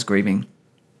Sunday I was grieving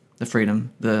the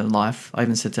freedom, the life. I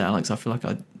even said to Alex, I feel like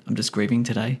I'm just grieving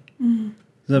today. Is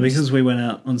that because we went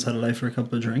out on Saturday for a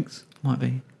couple of drinks? Might be.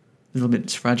 A little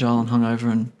bit fragile and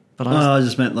hungover. I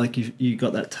just meant like you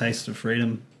got that taste of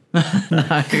freedom. No.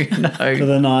 For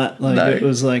the night. It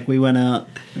was like we went out,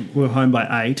 we were home by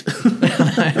 8.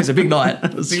 It was a big night.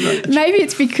 Maybe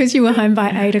it's because you were home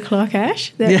by 8 o'clock,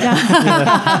 Ash.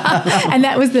 And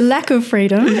that was the lack of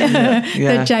freedom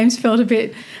that James felt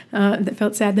that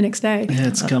felt sad the next day. Yeah,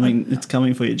 it's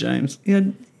coming for you, James. Yeah,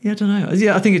 I don't know.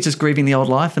 Yeah, I think it's just grieving the old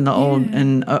life and the old.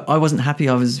 And I wasn't happy.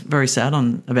 I was very sad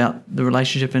about the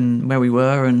relationship and where we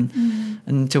were, and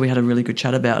until we had a really good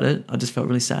chat about it, I just felt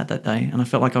really sad that day, and I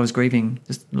felt like I was grieving,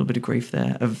 just a little bit of grief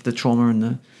there of the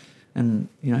trauma and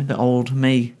the old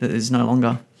me that is no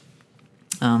longer.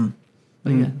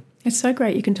 Yeah, it's so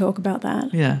great you can talk about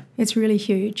that. Yeah, it's really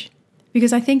huge,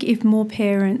 because I think if more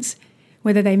parents,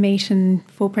 whether they meet and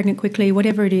fall pregnant quickly,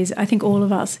 whatever it is, I think all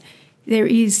of us, there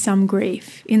is some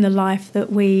grief in the life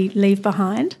that we leave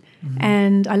behind.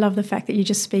 And I love the fact that you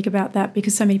just speak about that,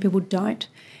 because so many people don't.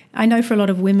 I know for a lot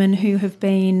of women who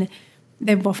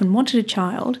they've often wanted a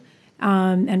child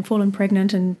and fallen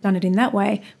pregnant and done it in that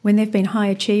way, when they've been high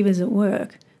achievers at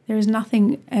work, there is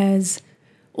nothing as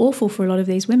awful for a lot of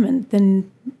these women than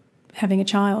having a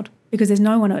child, because there's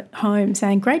no one at home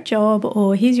saying, great job,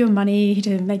 or here's your money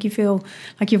to make you feel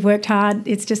like you've worked hard.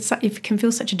 It's just, it can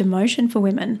feel such a demotion for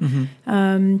women.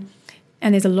 And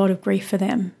there's a lot of grief for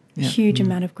them, a huge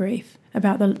amount of grief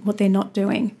about what they're not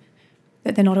doing,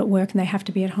 that they're not at work and they have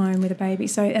to be at home with a baby.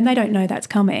 So, and they don't know that's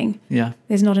coming. Yeah.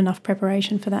 There's not enough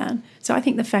preparation for that. So I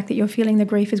think the fact that you're feeling the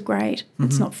grief is great.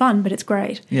 It's not fun, but it's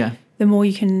great. Yeah. The more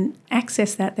you can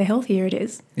access that, the healthier it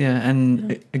is. Yeah,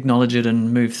 and acknowledge it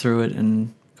and move through it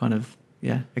and kind of,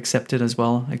 accept it as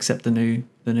well. Accept the new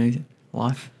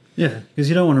life. Yeah, because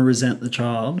you don't want to resent the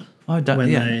child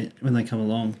when they come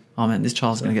along. Oh man, this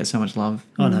child's going to get so much love.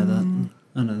 I know that.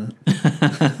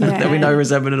 That we know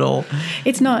resentment at all.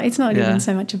 It's not even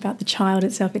so much about the child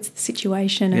itself, it's the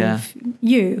situation of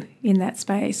you in that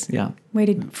space. Yeah. Where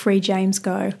did free James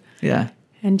go? Yeah.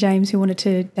 And James, who wanted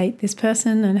to date this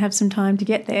person and have some time to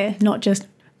get there, not just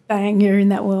bang, you're in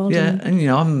that world. Yeah, and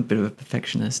I'm a bit of a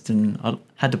perfectionist, and I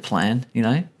had to plan,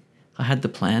 I had the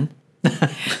plan.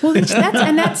 Well,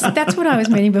 that's what I was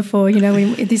meaning before.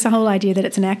 This whole idea that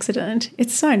it's an accident.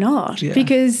 It's so not,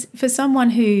 because for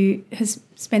someone who has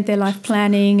spent their life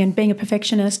planning and being a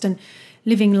perfectionist and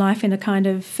living life in a kind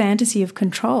of fantasy of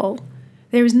control,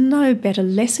 there is no better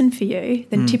lesson for you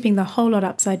than tipping the whole lot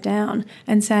upside down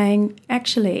and saying,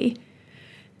 actually,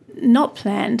 not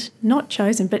planned, not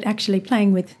chosen, but actually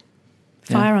playing with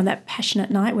fire on that passionate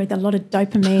night with a lot of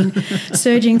dopamine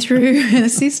surging through the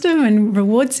system and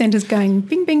reward centers going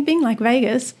bing, bing, bing like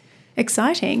Vegas.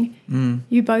 Exciting.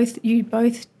 You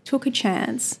both took a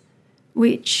chance,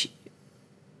 which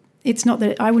it's not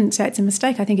that I wouldn't say it's a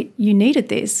mistake. I think you needed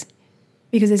this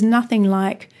because there's nothing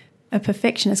like a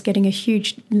perfectionist getting a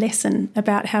huge lesson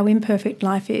about how imperfect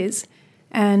life is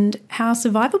and how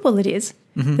survivable it is,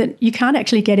 that you can't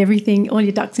actually get everything, all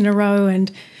your ducks in a row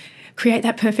and create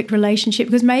that perfect relationship,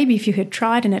 because maybe if you had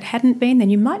tried and it hadn't been, then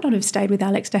you might not have stayed with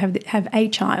Alex to have a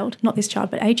child, not this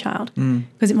child, but a child,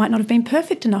 because it might not have been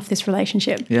perfect enough, this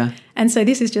relationship. Yeah. And so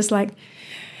this is just like,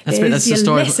 that's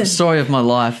the story of my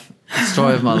life.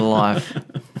 Story of my life.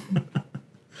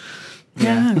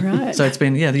 Yeah, right. So it's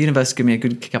been, the universe gave me a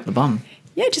good kick up the bum.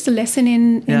 Yeah, just a lesson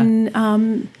in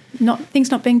things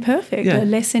not being perfect, a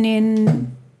lesson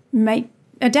in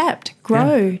adapt,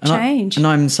 grow, change. And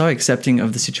I'm so accepting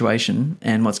of the situation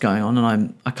and what's going on,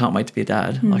 and I can't wait to be a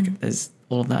dad. Like there's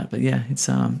all of that, but it's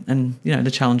and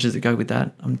the challenges that go with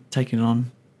that, I'm taking it on.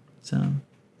 So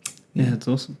it's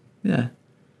awesome. Yeah.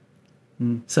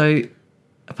 So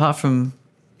apart from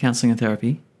counselling and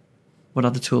therapy, what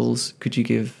other tools could you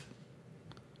give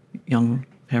young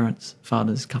parents,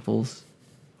 fathers, couples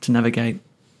to navigate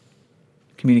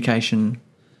communication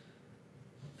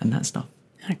and that stuff?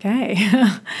 Okay.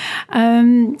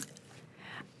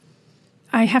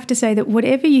 I have to say that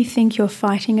whatever you think you're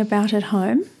fighting about at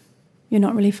home, you're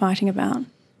not really fighting about.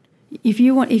 If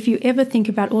you ever think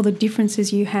about all the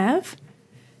differences you have,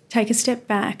 take a step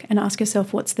back and ask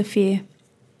yourself, what's the fear?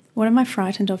 What am I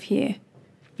frightened of here?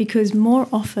 Because more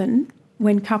often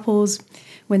when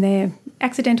they're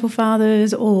accidental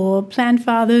fathers or planned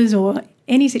fathers or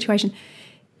any situation,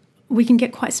 we can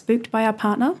get quite spooked by our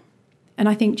partner. And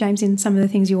I think, James, in some of the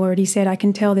things you already said, I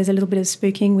can tell there's a little bit of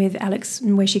spooking with Alex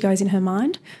and where she goes in her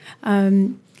mind.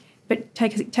 But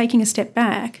taking a step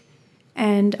back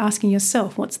and asking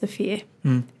yourself, what's the fear?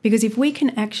 Because if we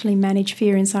can actually manage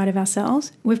fear inside of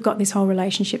ourselves, we've got this whole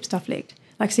relationship stuff licked.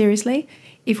 Like, seriously,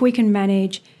 if we can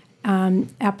manage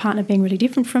our partner being really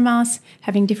different from us,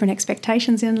 having different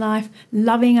expectations in life,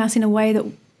 loving us in a way that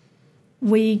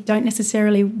we don't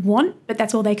necessarily want, but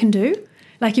that's all they can do.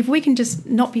 Like, if we can just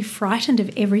not be frightened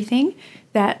of everything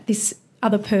that this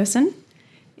other person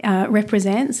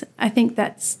represents, I think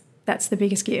that's the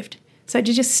biggest gift. So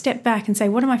to just step back and say,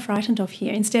 what am I frightened of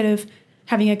here? Instead of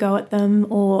having a go at them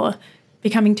or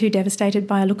becoming too devastated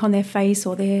by a look on their face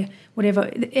or their whatever.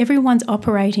 Everyone's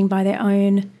operating by their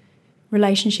own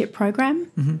relationship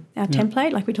program, our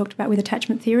template, like we talked about with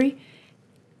attachment theory.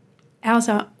 Ours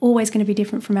are always going to be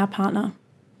different from our partner.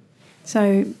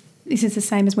 So this is the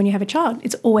same as when you have a child.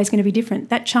 It's always going to be different.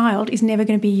 That child is never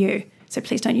going to be you. So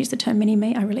please don't use the term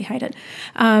mini-me. I really hate it.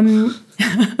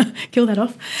 Kill that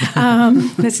off.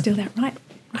 Let's steal that right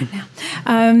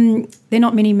now. They're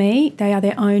not mini-me. They are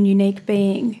their own unique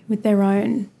being with their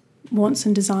own wants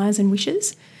and desires and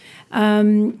wishes.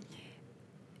 And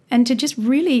to just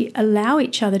really allow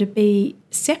each other to be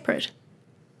separate.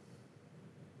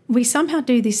 We somehow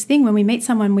do this thing when we meet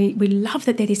someone, we love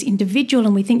that they're this individual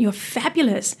and we think you're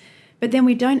fabulous, but then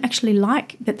we don't actually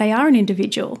like that they are an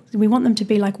individual. We want them to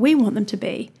be like we want them to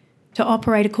be, to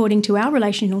operate according to our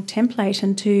relational template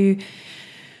and to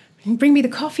bring me the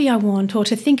coffee I want, or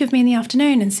to think of me in the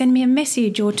afternoon and send me a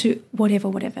message, or to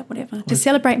whatever. To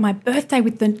celebrate my birthday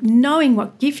with the knowing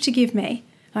what gift to give me.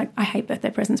 I hate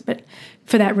birthday presents, but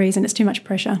for that reason, it's too much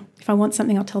pressure. If I want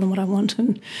something, I'll tell them what I want,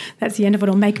 and that's the end of it,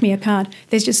 or make me a card.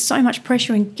 There's just so much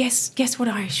pressure, and guess what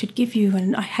I should give you,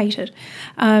 and I hate it.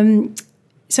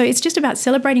 So it's just about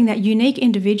celebrating that unique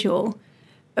individual,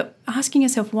 but asking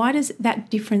yourself, why does that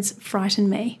difference frighten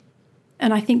me?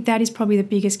 And I think that is probably the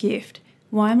biggest gift.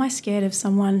 Why am I scared of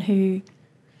someone who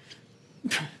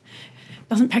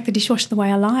doesn't pack the dishwasher the way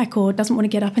I like, or doesn't want to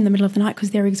get up in the middle of the night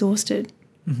because they're exhausted?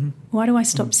 Mm-hmm. Why do I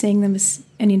stop seeing them as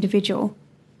an individual?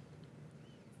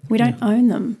 We don't own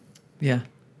them. Yeah.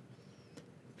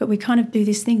 But we kind of do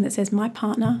this thing that says my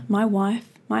partner, my wife,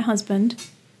 my husband,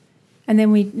 and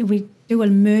then we do a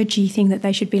mergey thing that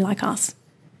they should be like us,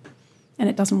 and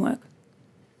it doesn't work.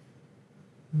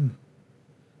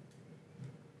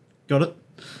 Got it?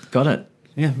 Got it.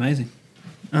 Yeah, amazing.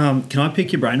 Can I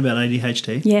pick your brain about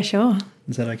ADHD? Yeah, sure.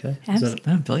 Is that okay?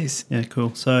 Absolutely. Oh, please. Yeah,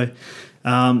 cool. So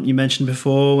you mentioned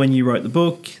before when you wrote the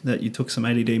book that you took some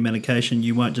ADD medication.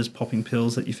 You weren't just popping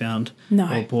pills that you found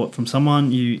or bought from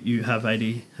someone. You have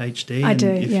ADHD. I do,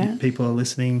 If people are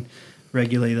listening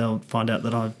regularly, they'll find out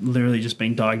that I've literally just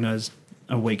been diagnosed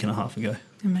a week and a half ago.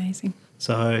 Amazing.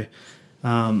 So,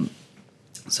 do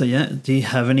you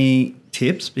have any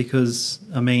tips? Because,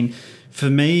 I mean, for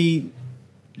me,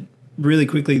 really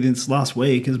quickly, this last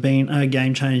week has been a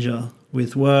game changer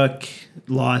with work,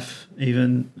 life,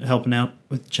 even helping out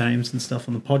with James and stuff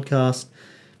on the podcast.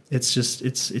 It's just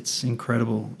it's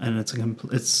incredible, and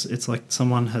it's like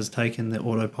someone has taken the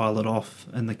autopilot off,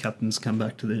 and the captain's come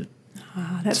back to the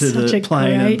that's to such the a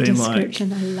plane great and been description.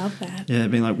 like, I love that. yeah,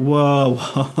 being like, whoa,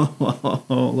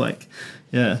 like,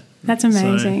 yeah, That's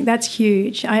amazing. That's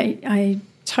huge. I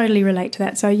totally relate to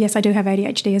that. So yes, I do have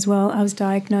ADHD as well. I was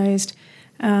diagnosed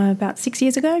about 6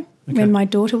 years ago when my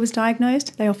daughter was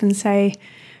diagnosed. They often say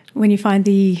when you find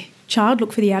the child,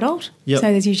 look for the adult. Yep.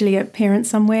 So there's usually a parent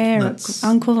somewhere, or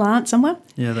uncle, aunt somewhere.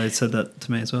 Yeah, they said that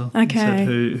to me as well. Okay. They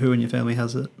said, who in your family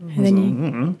has it? And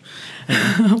then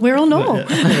we're all normal.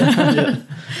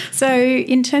 So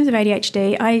in terms of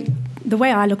ADHD, the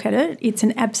way I look at it, it's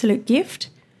an absolute gift,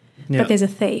 but there's a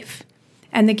thief.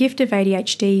 And the gift of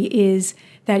ADHD is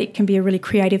that it can be a really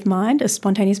creative mind, a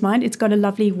spontaneous mind. It's got a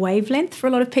lovely wavelength for a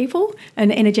lot of people,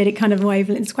 an energetic kind of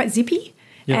wavelength. It's quite zippy.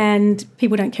 Yep. And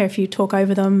people don't care if you talk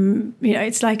over them. You know,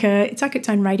 it's like its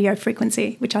own radio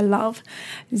frequency, which I love.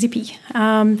 Zippy,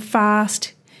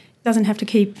 fast, doesn't have to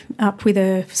keep up with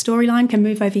a storyline, can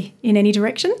move over in any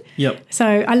direction. Yep. So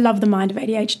I love the mind of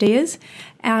ADHDers.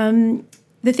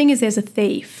 The thing is, there's a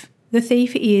thief. The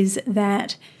thief is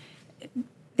that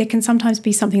there can sometimes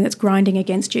be something that's grinding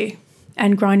against you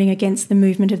and grinding against the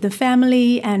movement of the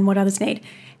family and what others need.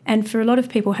 And for a lot of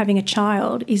people, having a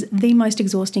child is the most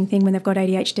exhausting thing when they've got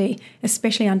ADHD,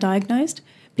 especially undiagnosed,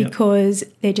 because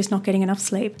they're just not getting enough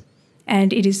sleep.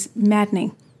 And it is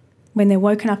maddening when they're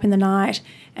woken up in the night.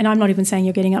 And I'm not even saying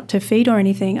you're getting up to feed or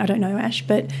anything. I don't know, Ash.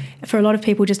 But for a lot of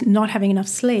people, just not having enough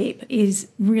sleep is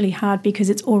really hard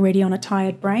because it's already on a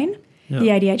tired brain. Yep. The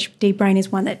ADHD brain is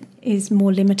one that is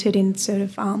more limited in sort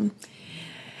of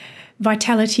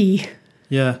vitality.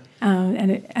 Yeah.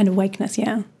 And awakeness,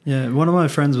 yeah. Yeah, one of my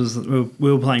friends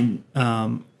we were playing,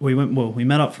 we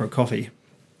met up for a coffee,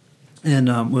 and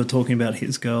we were talking about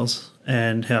his girls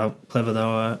and how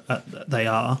clever they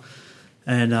are.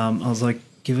 And I was like,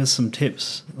 give us some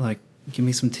tips, like give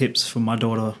me some tips for my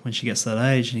daughter when she gets to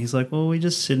that age. And he's like, well, we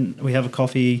just we have a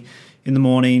coffee in the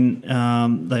morning,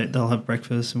 they'll have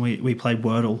breakfast, and we played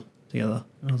Wordle together.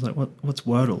 And I was like, what's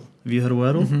Wordle? Have you heard of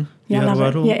Wordle? Mm-hmm. Yeah, I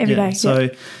love it. Yeah, every day. So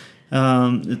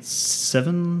it's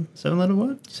seven-letter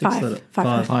word?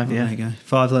 Five, yeah. There you go.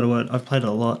 5-letter word. I've played it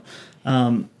a lot.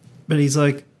 But he's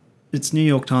like, it's New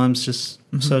York Times, just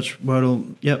search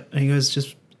Wordle. Yep. And he goes,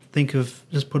 just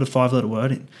put a 5-letter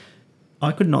word in.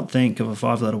 I could not think of a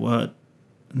 5-letter word.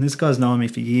 And this guy's known me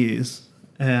for years.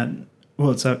 And,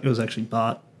 well, it was actually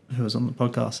Bart who was on the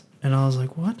podcast. And I was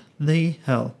like, what the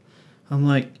hell? I'm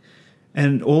like,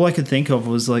 and all I could think of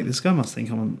was like, this guy must think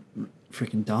I'm a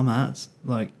freaking dumbass.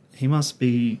 Like, he must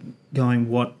be going,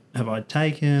 what have I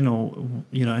taken? Or,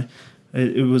 you know,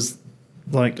 it was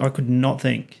like I could not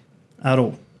think at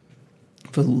all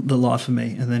for the life of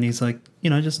me. And then he's like, you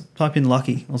know, just type in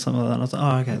lucky or something like that. And I was like,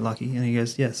 oh, okay, lucky. And he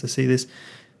goes, yes, I see this.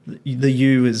 The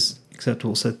U is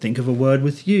acceptable, so think of a word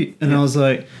with U. And I was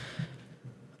like,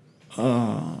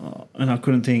 oh, and I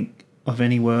couldn't think of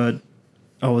any word.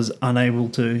 I was unable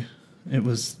to. It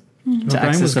was to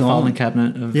access the filing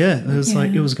cabinet. It was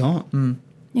like it was gone. Mm.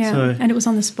 Yeah, so, and it was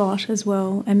on the spot as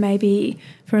well. And maybe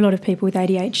for a lot of people with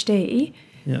ADHD,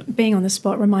 being on the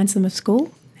spot reminds them of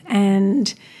school.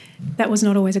 And that was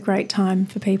not always a great time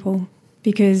for people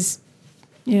because,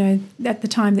 you know, at the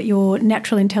time that your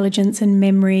natural intelligence and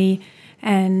memory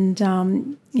and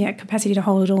capacity to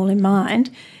hold it all in mind,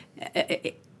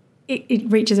 it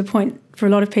reaches a point for a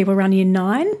lot of people around year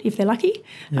 9, if they're lucky,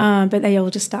 but they all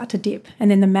just start to dip. And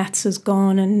then the maths is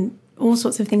gone and all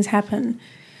sorts of things happen.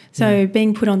 So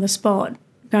being put on the spot,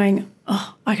 going,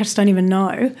 oh, I just don't even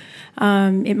know,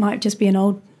 it might just be an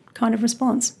old kind of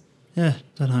response. Yeah,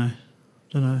 don't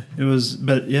know. It was,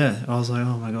 but yeah, I was like,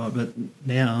 oh my God. But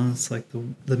now it's like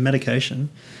the medication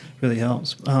really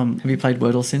helps. Have you played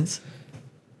Wordle since?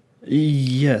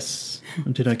 Yes,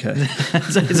 I did okay.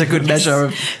 It's a good measure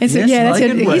of. Is this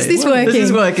working? This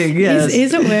is working. Yes.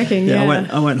 Is it working? Yeah,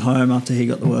 I went home after he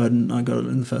got the word, and I got it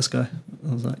in the first go.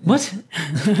 I was like, what?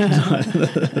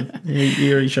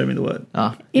 He already showed me the word.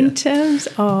 In terms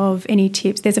of any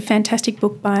tips, there's a fantastic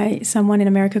book by someone in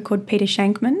America called Peter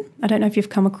Shankman. I don't know if you've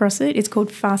come across it. It's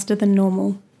called Faster Than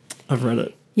Normal. I've read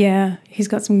it. Yeah, he's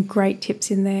got some great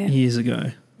tips in there. Years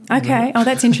ago. Okay. Oh,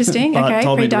 that's interesting. Okay.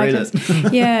 Told me to read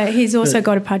it. Yeah, he's also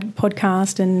got a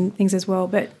podcast and things as well.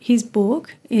 But his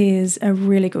book is a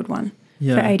really good one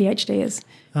for ADHDers.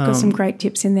 Got some great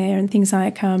tips in there and things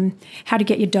like how to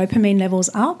get your dopamine levels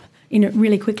up in it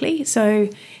really quickly. So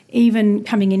even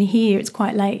coming in here, it's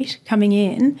quite late coming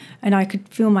in, and I could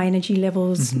feel my energy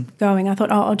levels going. I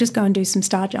thought, I'll just go and do some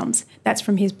star jumps. That's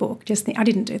from his book. I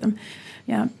didn't do them,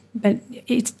 but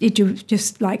it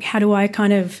just like, how do I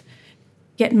kind of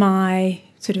get my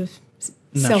sort of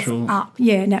self up?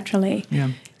 Yeah, naturally. Yeah.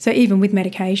 So even with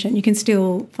medication, you can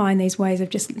still find these ways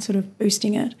of just sort of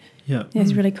boosting it. Yeah.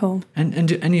 It's really cool. And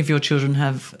do any of your children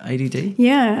have ADD?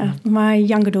 Yeah, my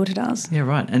younger daughter does. Yeah,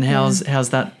 right. And how's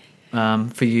that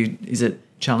for you? Is it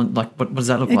challenge? Like, what does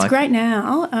that look like? It's great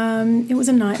now. It was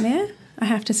a nightmare, I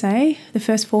have to say. The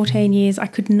first 14 years, I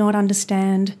could not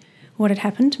understand what had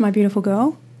happened to my beautiful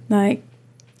girl. Like,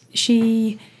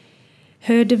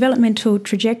 her developmental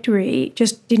trajectory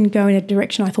just didn't go in a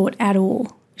direction I thought at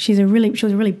all. She was a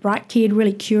really bright kid,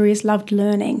 really curious, loved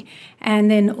learning. And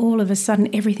then all of a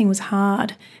sudden everything was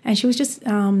hard. And she was just,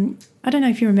 I don't know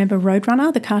if you remember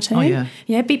Roadrunner, the cartoon. Oh, yeah.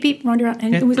 Yeah, beep, beep, Roadrunner.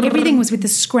 And everything was with the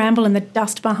scramble and the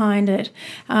dust behind it.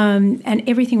 And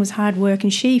everything was hard work.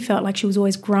 And she felt like she was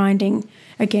always grinding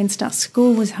against us.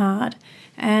 School was hard.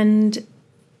 And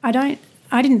I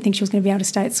didn't think she was going to be able to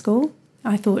stay at school.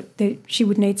 I thought that she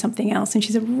would need something else, and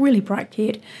she's a really bright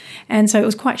kid. And so it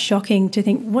was quite shocking to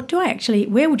think,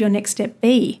 where would your next step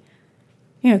be?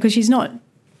 Because she's not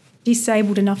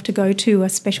disabled enough to go to a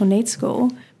special needs school,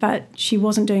 but she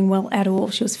wasn't doing well at all.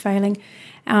 She was failing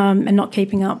and not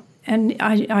keeping up. And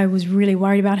I was really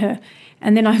worried about her.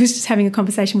 And then I was just having a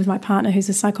conversation with my partner, who's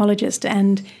a psychologist,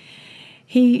 and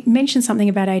he mentioned something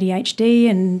about ADHD,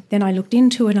 and then I looked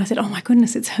into it and I said, oh my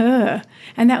goodness, it's her.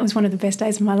 And that was one of the best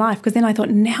days of my life, because then I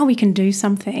thought, now we can do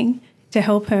something to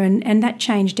help her, and that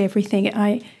changed everything.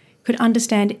 I could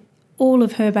understand all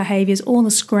of her behaviours, all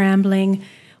the scrambling,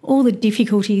 all the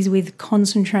difficulties with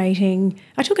concentrating.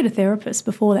 I took her to therapists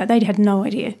before that. They had no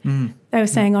idea. They were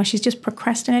saying, she's just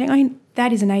procrastinating. I mean,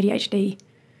 that is an ADHD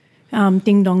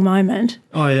ding-dong moment.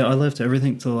 Oh, yeah, I left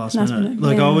everything to the last minute.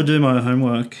 Like, I would do my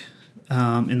homework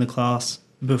in the class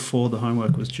before the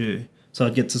homework was due. So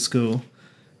I'd get to school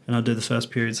and I'd do the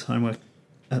first period's homework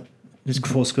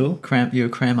before school. You're a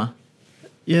crammer.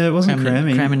 Yeah, it wasn't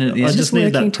cramming. I just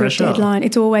needed that pressure. Deadline.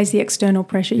 It's always the external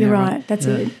pressure. You're right. That's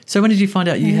it. So when did you find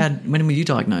out when were you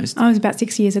diagnosed? I was about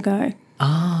 6 years ago.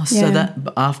 So that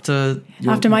after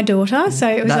my daughter. So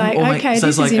it was okay, this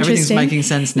is interesting. Everything's making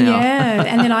sense now. Yeah,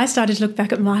 and then I started to look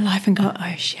back at my life and go,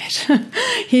 oh shit,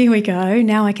 here we go.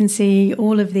 Now I can see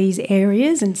all of these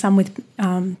areas, and some with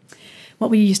what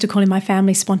we used to call in my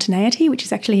family spontaneity, which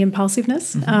is actually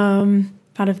impulsiveness,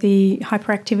 part of the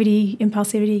hyperactivity,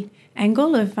 impulsivity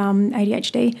angle of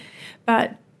ADHD.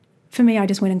 But for me, I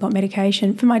just went and got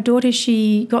medication. For my daughter,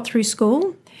 she got through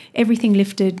school. Everything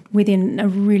lifted within a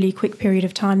really quick period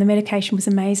of time. The medication was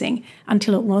amazing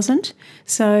until it wasn't.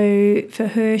 So for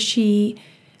her, she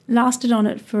lasted on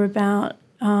it for about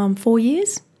 4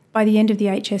 years. By the end of the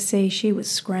HSC, she was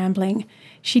scrambling.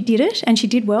 She did it, and she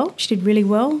did well. She did really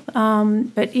well,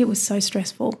 but it was so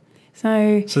stressful.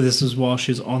 So this is while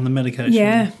she's on the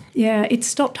medication? Yeah. It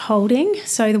stopped holding.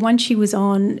 So the one she was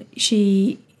on,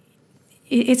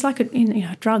 it's like a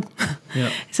drug.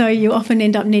 Yeah. So you often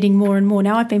end up needing more and more.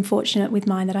 Now I've been fortunate with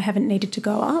mine that I haven't needed to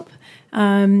go up.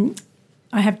 I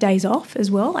have days off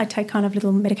as well. I take kind of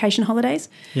little medication holidays,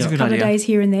 a couple of days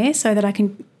here and there, so that I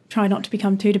can try not to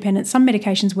become too dependent. Some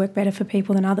medications work better for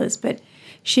people than others, but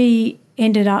she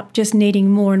ended up just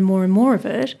needing more and more and more of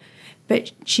it,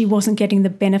 but she wasn't getting the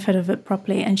benefit of it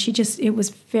properly, and it was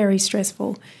very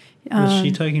stressful. Was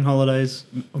she taking holidays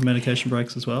or medication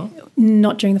breaks as well?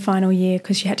 Not during the final year,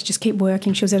 because she had to just keep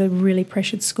working. She was at a really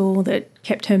pressured school that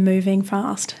kept her moving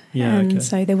fast.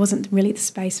 So there wasn't really the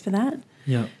space for that.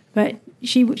 Yeah. But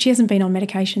she hasn't been on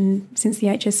medication since the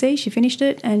HSC. She finished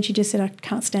it and she just said, I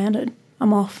can't stand it.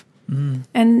 I'm off.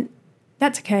 And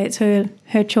that's okay. It's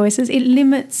her choices. It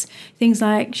limits things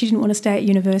like she didn't want to stay at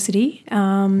university,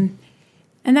 and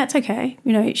that's okay.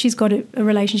 She's got a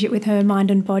relationship with her mind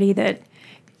and body that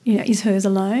is hers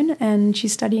alone, and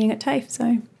she's studying at TAFE.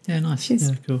 So yeah, nice.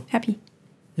 She's cool. Happy.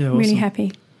 Yeah, awesome. Really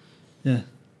happy. Yeah,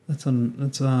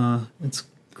 it's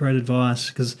great advice,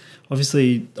 because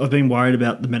obviously I've been worried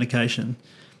about the medication,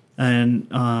 and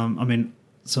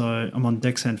so I'm on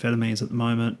dexamphetamines at the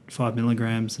moment, 5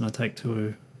 milligrams, and I take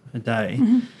 2 a day,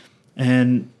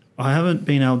 and I haven't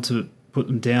been able to put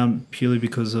them down purely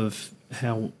because of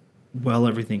how well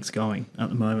everything's going at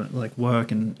the moment, like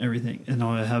work and everything, and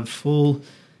I have full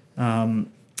I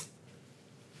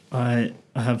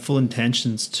have full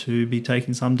intentions to be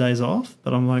taking some days off,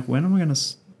 but I'm like, when am I going to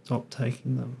stop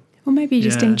taking them? Well, maybe you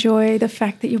just enjoy the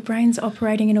fact that your brain's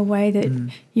operating in a way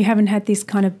that you haven't had this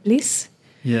kind of bliss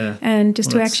Yeah. And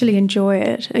just Well, to actually enjoy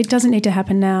it. It doesn't need to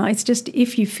happen now. It's just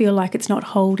if you feel like it's not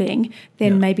holding,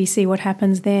 then maybe see what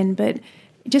happens then. But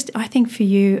just I think for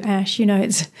you, Ash,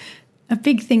 it's a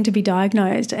big thing to be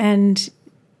diagnosed and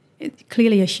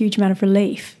clearly a huge amount of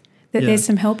relief that there's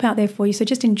some help out there for you. So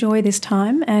just enjoy this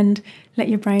time and let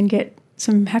your brain get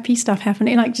some happy stuff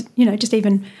happening. Like, just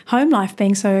even home life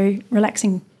being so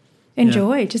relaxing.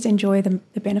 Just enjoy the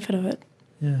benefit of it.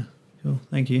 Yeah, cool.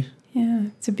 Thank you. Yeah,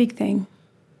 it's a big thing.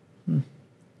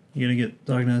 You going to get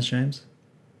diagnosed, James?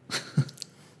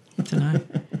 I don't know.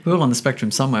 We're all on the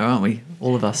spectrum somewhere, aren't we?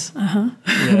 All of us. Yeah.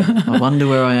 I wonder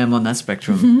where I am on that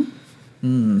spectrum.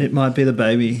 It might be the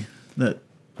baby that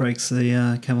breaks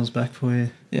the camel's back for you.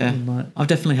 Yeah. Might. I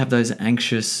definitely have those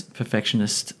anxious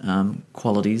perfectionist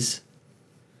qualities.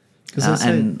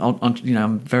 And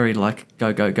I'm very like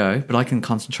go, but I can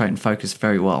concentrate and focus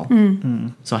very well.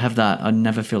 So I have that. I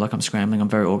never feel like I'm scrambling. I'm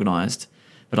very organised,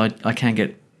 but I can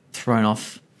get thrown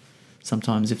off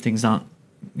sometimes if things aren't,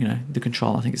 the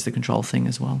control. I think it's the control thing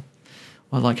as well.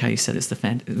 I like how you said it's the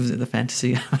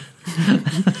fantasy,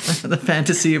 the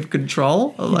fantasy of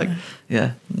control. I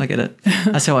get it.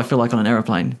 That's how I feel like on an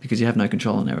aeroplane because you have no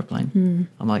control on an aeroplane.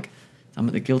 I'm like, I'm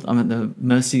at the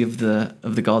mercy of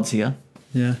the gods here.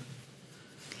 Yeah.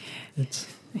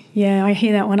 I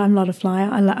hear that one. I'm not a flyer.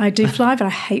 I do fly, but I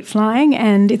hate flying,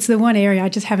 and it's the one area I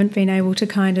just haven't been able to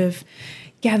kind of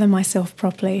gather myself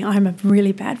properly. I'm a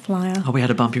really bad flyer. Oh, we had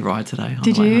a bumpy ride today.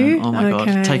 Did you? Oh my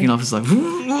God. Taking off is like,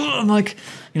 I'm like,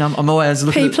 I'm always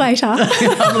looking P-plater.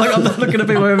 I'm not looking at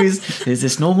people where is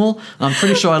this normal? I'm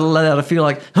pretty sure I let out a feel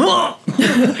like, we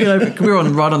were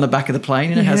right on the back of the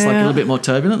plane, it has like a little bit more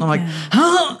turbulent. I'm like,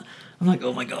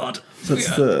 oh my God. So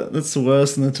that's the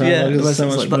worst in the time. Yeah, there's so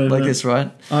much like this, right?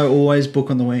 I always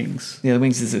book on the wings. Yeah, the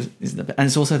wings is and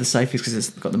it's also the safest because it's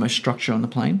got the most structure on the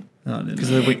plane. Oh,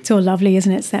 it's all lovely,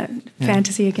 isn't it? It's that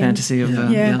fantasy again. Fantasy of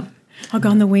I'll go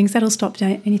on the wings. That'll stop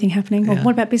anything happening. Well,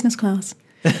 what about business class?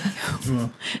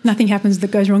 Nothing happens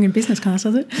that goes wrong in business class,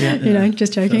 does it? Yeah.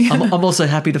 Just joking. I'm also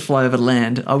happy to fly over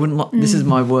land. I wouldn't. This is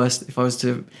my worst. If I was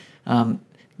to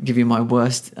give you my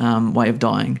worst way of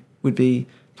dying, would be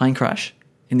plane crash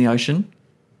in the ocean,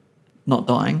 not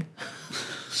dying.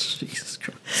 Jesus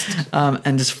Christ.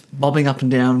 And just bobbing up and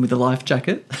down with a life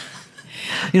jacket.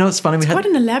 It's funny. It's quite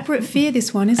an elaborate fear,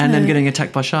 this one, isn't it? And then getting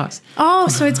attacked by sharks. Oh,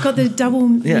 so it's got the double,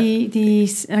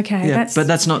 that's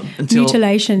not until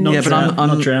mutilation. I'm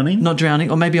not drowning. Not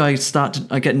drowning, or maybe I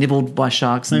get nibbled by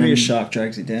sharks. Maybe a shark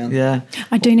drags you down. Yeah.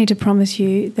 I do need to promise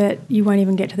you that you won't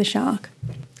even get to the shark.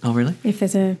 Oh, really? If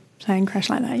there's a plane crash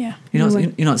like that, yeah.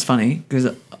 It's funny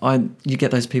because you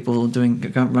get those people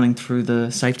running through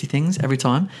the safety things every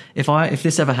time. If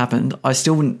this ever happened, I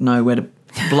still wouldn't know where to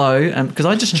blow, and because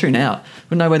I just tune out. I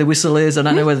wouldn't know where the whistle is. I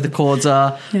don't know where the chords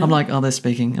are. Yeah. I'm like, oh, they're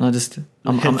speaking, and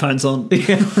I'm headphones on.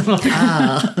 Yeah,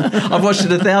 I've watched it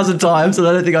 1,000 times, and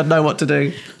I don't think I'd know what to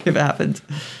do if it happened.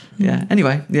 Yeah.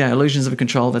 Anyway, illusions of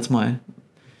control. That's my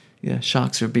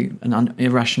sharks are an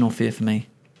irrational fear for me.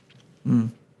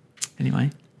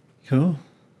 Anyway. Cool.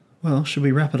 Well, should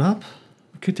we wrap it up?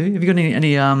 We could do. Have you got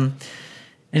any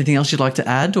anything else you'd like to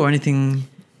add or anything?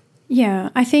 Yeah,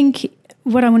 I think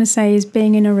what I want to say is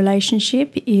being in a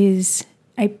relationship is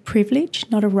a privilege,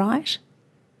 not a right.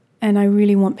 And I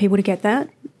really want people to get that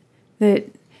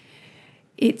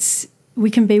we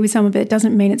can be with someone, but it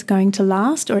doesn't mean it's going to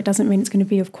last, or it doesn't mean it's going to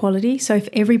be of quality. So if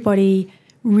everybody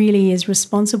really is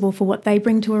responsible for what they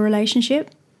bring to a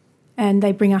relationship, and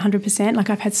they bring 100%. Like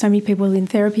I've had so many people in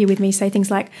therapy with me say things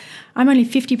like, I'm only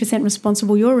 50%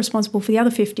 responsible, you're responsible for the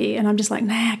other 50. And I'm just like,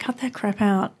 nah, cut that crap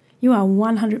out. You are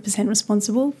 100%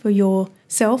 responsible for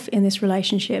yourself in this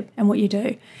relationship and what you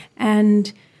do.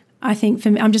 And I think for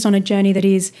me, I'm just on a journey that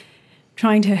is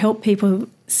trying to help people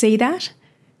see that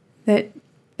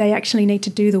they actually need to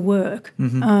do the work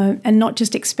and not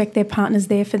just expect their partner's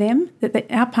there for them, that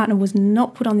our partner was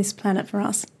not put on this planet for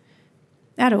us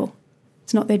at all.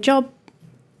 It's not their job.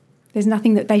 There's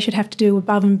nothing that they should have to do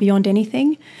above and beyond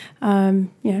anything.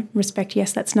 Respect,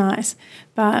 yes, that's nice.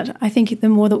 But I think the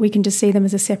more that we can just see them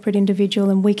as a separate individual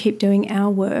and we keep doing our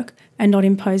work and not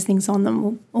impose things on them,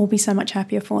 we'll all be so much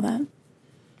happier for that.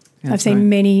 Yeah, I've seen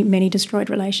many, many destroyed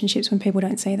relationships when people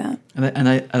don't see that.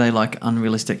 Are they like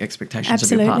unrealistic expectations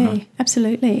of your partner?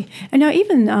 Absolutely. And now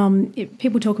even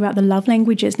people talk about the love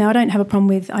languages. Now I don't have a problem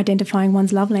with identifying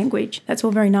one's love language. That's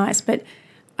all very nice. But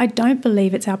I don't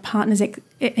believe it's our partner's,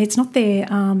 it's not their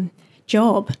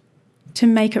job to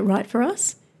make it right for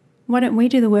us. Why don't we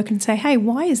do the work and say, hey,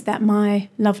 why is that my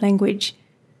love language?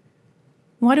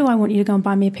 Why do I want you to go and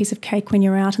buy me a piece of cake when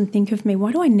you're out and think of me?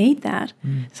 Why do I need that?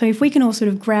 So if we can all sort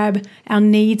of grab our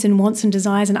needs and wants and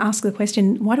desires and ask the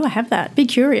question, why do I have that? Be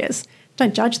curious.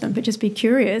 Don't judge them, but just be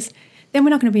curious. Then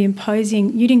we're not going to be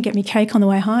imposing, you didn't get me cake on the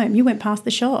way home. You went past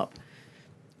the shop.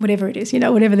 Whatever it is,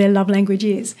 whatever their love language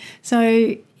is.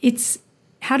 So it's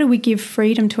how do we give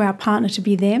freedom to our partner to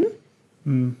be them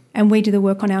and we do the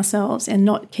work on ourselves and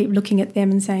not keep looking at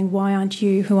them and saying, why aren't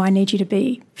you who I need you to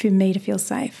be for me to feel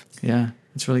safe? Yeah.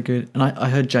 It's really good. And I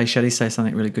heard Jay Shetty say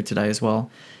something really good today as well,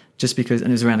 just because, and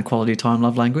it was around the quality time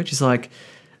love language. It's like,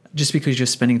 just because you're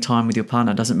spending time with your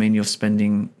partner doesn't mean you're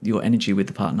spending your energy with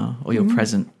the partner or you're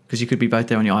present, because you could be both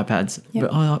there on your iPads. Yep.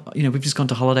 But, we've just gone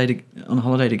on a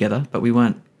holiday together, but we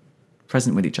weren't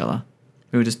present with each other.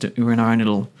 We were in our own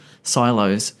little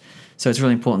silos. So it's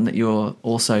really important that you're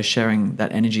also sharing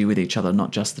that energy with each other,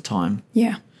 not just the time.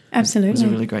 Yeah, absolutely. It was a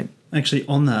really great. Actually,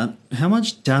 on that, how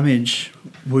much damage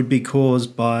would be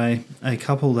caused by a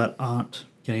couple that aren't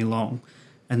getting along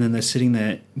and then they're sitting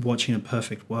there watching a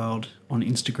perfect world on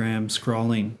Instagram,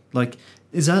 scrolling? Like,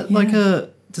 is that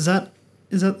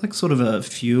is that like sort of a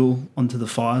fuel onto the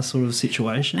fire sort of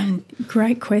situation?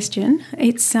 Great question.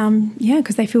 It's,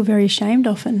 because they feel very ashamed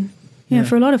often.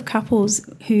 For a lot of couples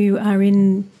who are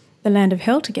in the land of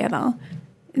hell together,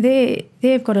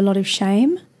 they've got a lot of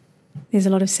shame. There's a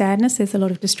lot of sadness, there's a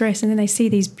lot of distress, and then they see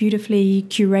these beautifully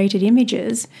curated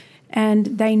images and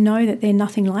they know that they're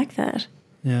nothing like that.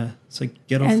 Yeah, so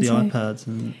get off the iPads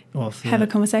and have a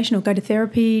conversation or go to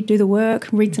therapy, do the work,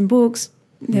 read some books.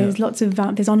 There's lots of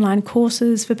there's online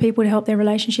courses for people to help their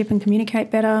relationship and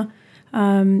communicate better.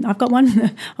 I've got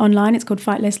one online, it's called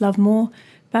Fight Less, Love More,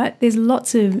 but there's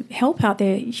lots of help out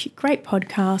there, great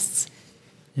podcasts.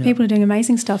 Yeah. People are doing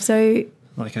amazing stuff. So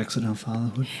like accidental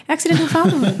fatherhood.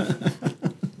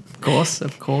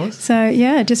 Of course.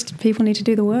 So, just people need to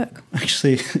do the work.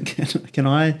 Actually, can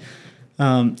I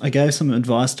gave some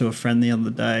advice to a friend the other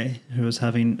day who was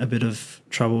having a bit of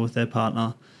trouble with their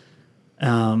partner.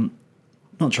 Not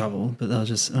trouble, but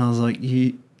and I was like,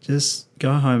 you just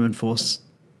go home and force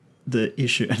the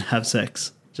issue and have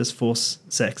sex. Just force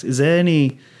sex. Is there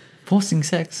any... Forcing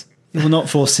sex? Well, not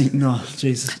forcing. No,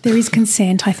 Jesus. There is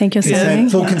consent, I think you're saying.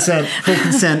 Full consent.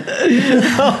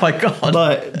 Oh, my God.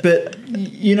 But,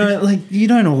 you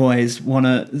don't always want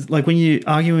to... Like, when you're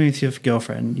arguing with your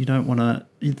girlfriend, you don't want to...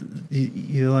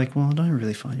 You're like, well, I don't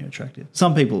really find you attractive.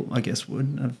 Some people, I guess,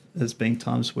 would. There's been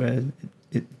times where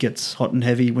it gets hot and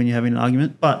heavy when you're having an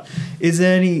argument. But is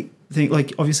there anything...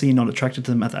 Like, obviously, you're not attracted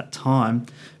to them at that time.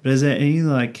 But is there any,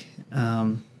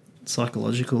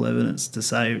 psychological evidence to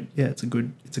say, it's a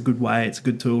good way, it's a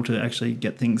good tool to actually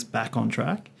get things back on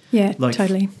track? Yeah,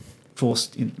 totally.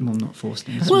 Not forced.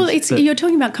 Well, you're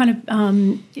talking about kind of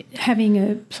having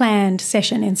a planned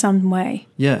session in some way.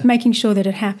 Yeah. Making sure that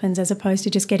it happens as opposed to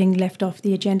just getting left off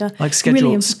the agenda. Like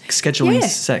scheduling sex. Is that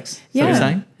what you're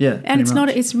saying? Yeah. And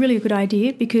it's really a good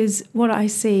idea, because what I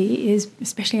see is,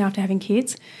 especially after having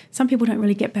kids, some people don't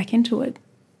really get back into it.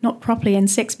 Not properly, and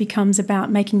sex becomes about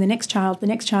making the next child,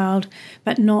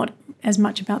 but not as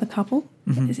much about the couple.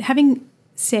 Mm-hmm. Having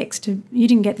sex you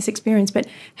didn't get this experience, but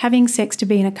having sex to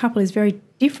be in a couple is very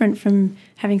different from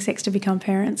having sex to become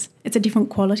parents. It's a different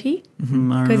quality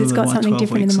because it's got something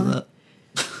different in the mind.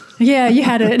 Yeah, you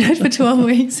had it for 12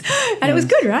 weeks, and it was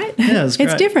good, right? Yeah, it was great.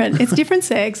 It's different. It's different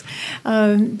sex,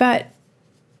 but.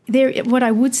 What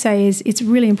I would say is it's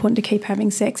really important to keep having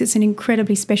sex. It's an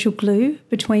incredibly special glue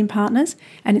between partners,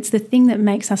 and it's the thing that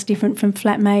makes us different from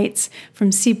flatmates,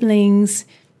 from siblings,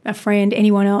 a friend,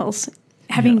 anyone else.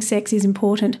 Having sex is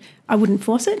important. I wouldn't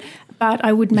force it, but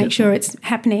I would make sure it's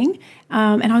happening.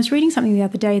 And I was reading something the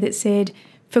other day that said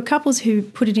for couples who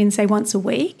put it in, say, once a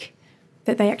week,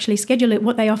 that they actually schedule it,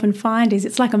 what they often find is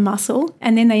it's like a muscle,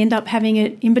 and then they end up having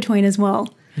it in between as well.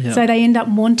 Yep. So they end up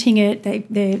wanting it.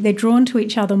 They're drawn to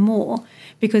each other more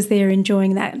because they're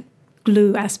enjoying that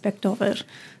glue aspect of it.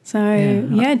 So,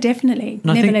 definitely.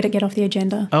 Never let it get off the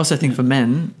agenda. I also think for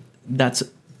men, that's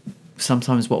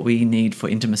sometimes what we need for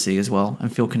intimacy as well,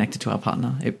 and feel connected to our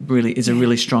partner. It really is a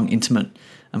really strong, intimate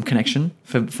connection.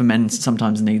 For men,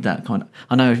 sometimes need that kind of...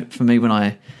 I know for me, when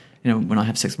I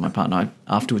have sex with my partner,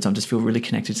 afterwards I just feel really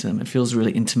connected to them. It feels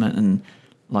really intimate and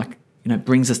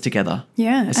brings us together.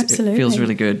 Yeah, absolutely. It feels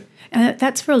really good. And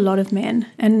that's for a lot of men.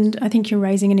 And I think you're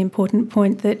raising an important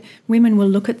point that women will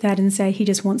look at that and say, he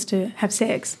just wants to have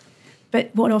sex.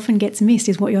 But what often gets missed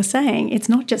is what you're saying. It's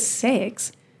not just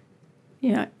sex.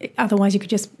 Otherwise you could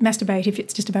just masturbate if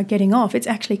it's just about getting off. It's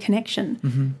actually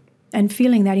connection and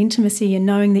feeling that intimacy and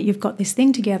knowing that you've got this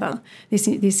thing together,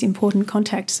 this important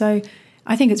contact. So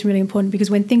I think it's really important because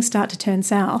when things start to turn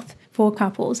south for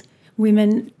couples,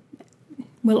 women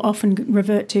will often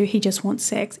revert to, he just wants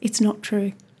sex. It's not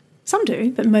true. Some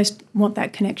do, but most want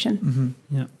that connection.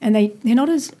 Mm-hmm. Yeah. And they're not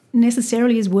as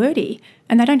necessarily as wordy,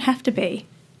 and they don't have to be.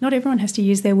 Not everyone has to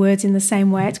use their words in the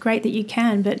same way. It's great that you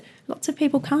can, but lots of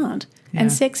people can't. Yeah.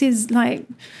 And sex is like,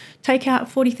 take out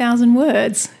 40,000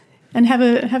 words and have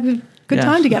a good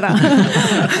time together.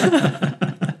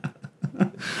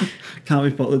 Can't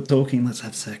be bothered talking, let's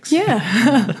have sex.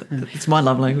 Yeah. It's my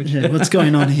love language. Yeah, what's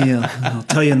going on here? I'll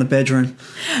tell you in the bedroom.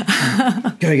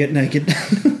 Go get naked.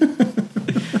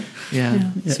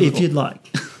 Yeah. If you'd like.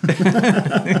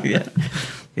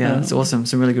 Yeah, it's awesome.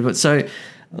 Some really good words. So,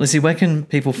 Lissy, where can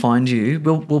people find you?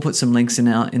 We'll put some links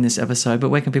in this episode, but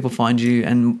where can people find you,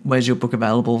 and where's your book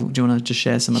available? Do you want to just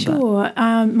share some of that? Sure.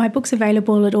 My book's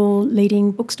available at all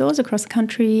leading bookstores across the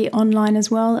country, online as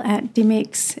well, at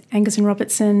Dymocks, Angus and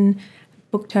Robertson,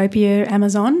 Booktopia,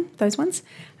 Amazon, those ones.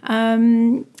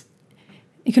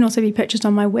 It can also be purchased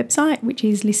on my website, which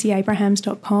is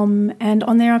lissyabrahams.com, and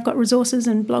on there I've got resources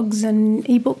and blogs and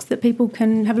ebooks that people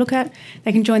can have a look at.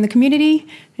 They can join the community.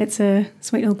 It's a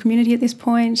sweet little community at this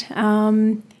point.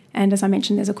 And as I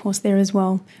mentioned, there's a course there as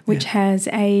well, which has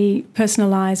a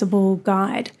personalisable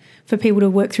guide for people to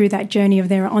work through that journey on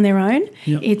their own.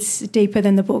 Yep. It's deeper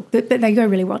than the book. They go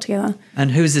really well together.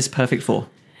 And who is this perfect for?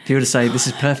 If you were to say this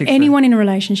is perfect anyone in a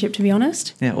relationship, to be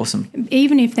honest. Yeah, awesome.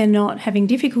 Even if they're not having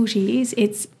difficulties,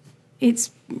 it's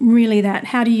really that,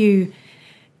 how do you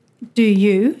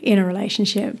in a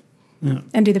relationship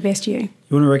and do the best you? You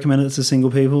want to recommend it to single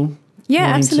people?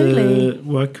 Yeah, absolutely. To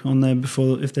work on there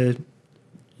before, if they've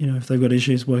got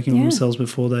issues working on themselves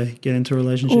before they get into a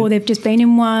relationship. Or they've just been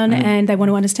in one and they want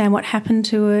to understand what happened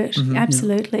to it. Mm-hmm.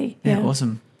 Absolutely. Yeah,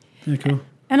 awesome. Yeah, cool.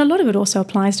 And a lot of it also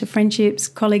applies to friendships,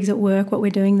 colleagues at work, what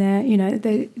we're doing there. You know,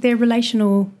 they're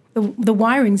relational, the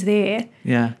wiring's there.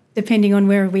 Yeah. Depending on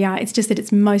where we are. It's just that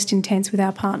it's most intense with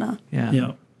our partner. Yeah.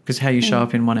 Yeah. Because how you show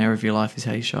up in one area of your life is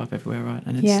how you show up everywhere, right?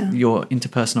 And it's your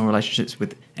interpersonal relationships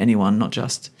with anyone,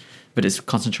 but it's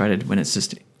concentrated when it's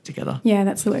just together. Yeah,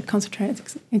 that's the word, concentrated.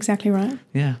 It's exactly right.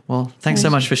 Yeah. Well, thanks so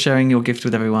much for sharing your gift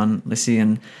with everyone, Lissy,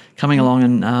 and coming along.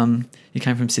 And you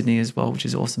came from Sydney as well, which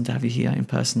is awesome to have you here in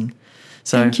person.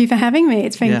 So, thank you for having me.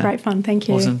 It's been great fun. Thank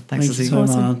you. Awesome. Thanks, Lissy. so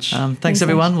much. Thanks,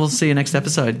 everyone. We'll see you next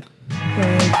episode.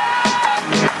 Great.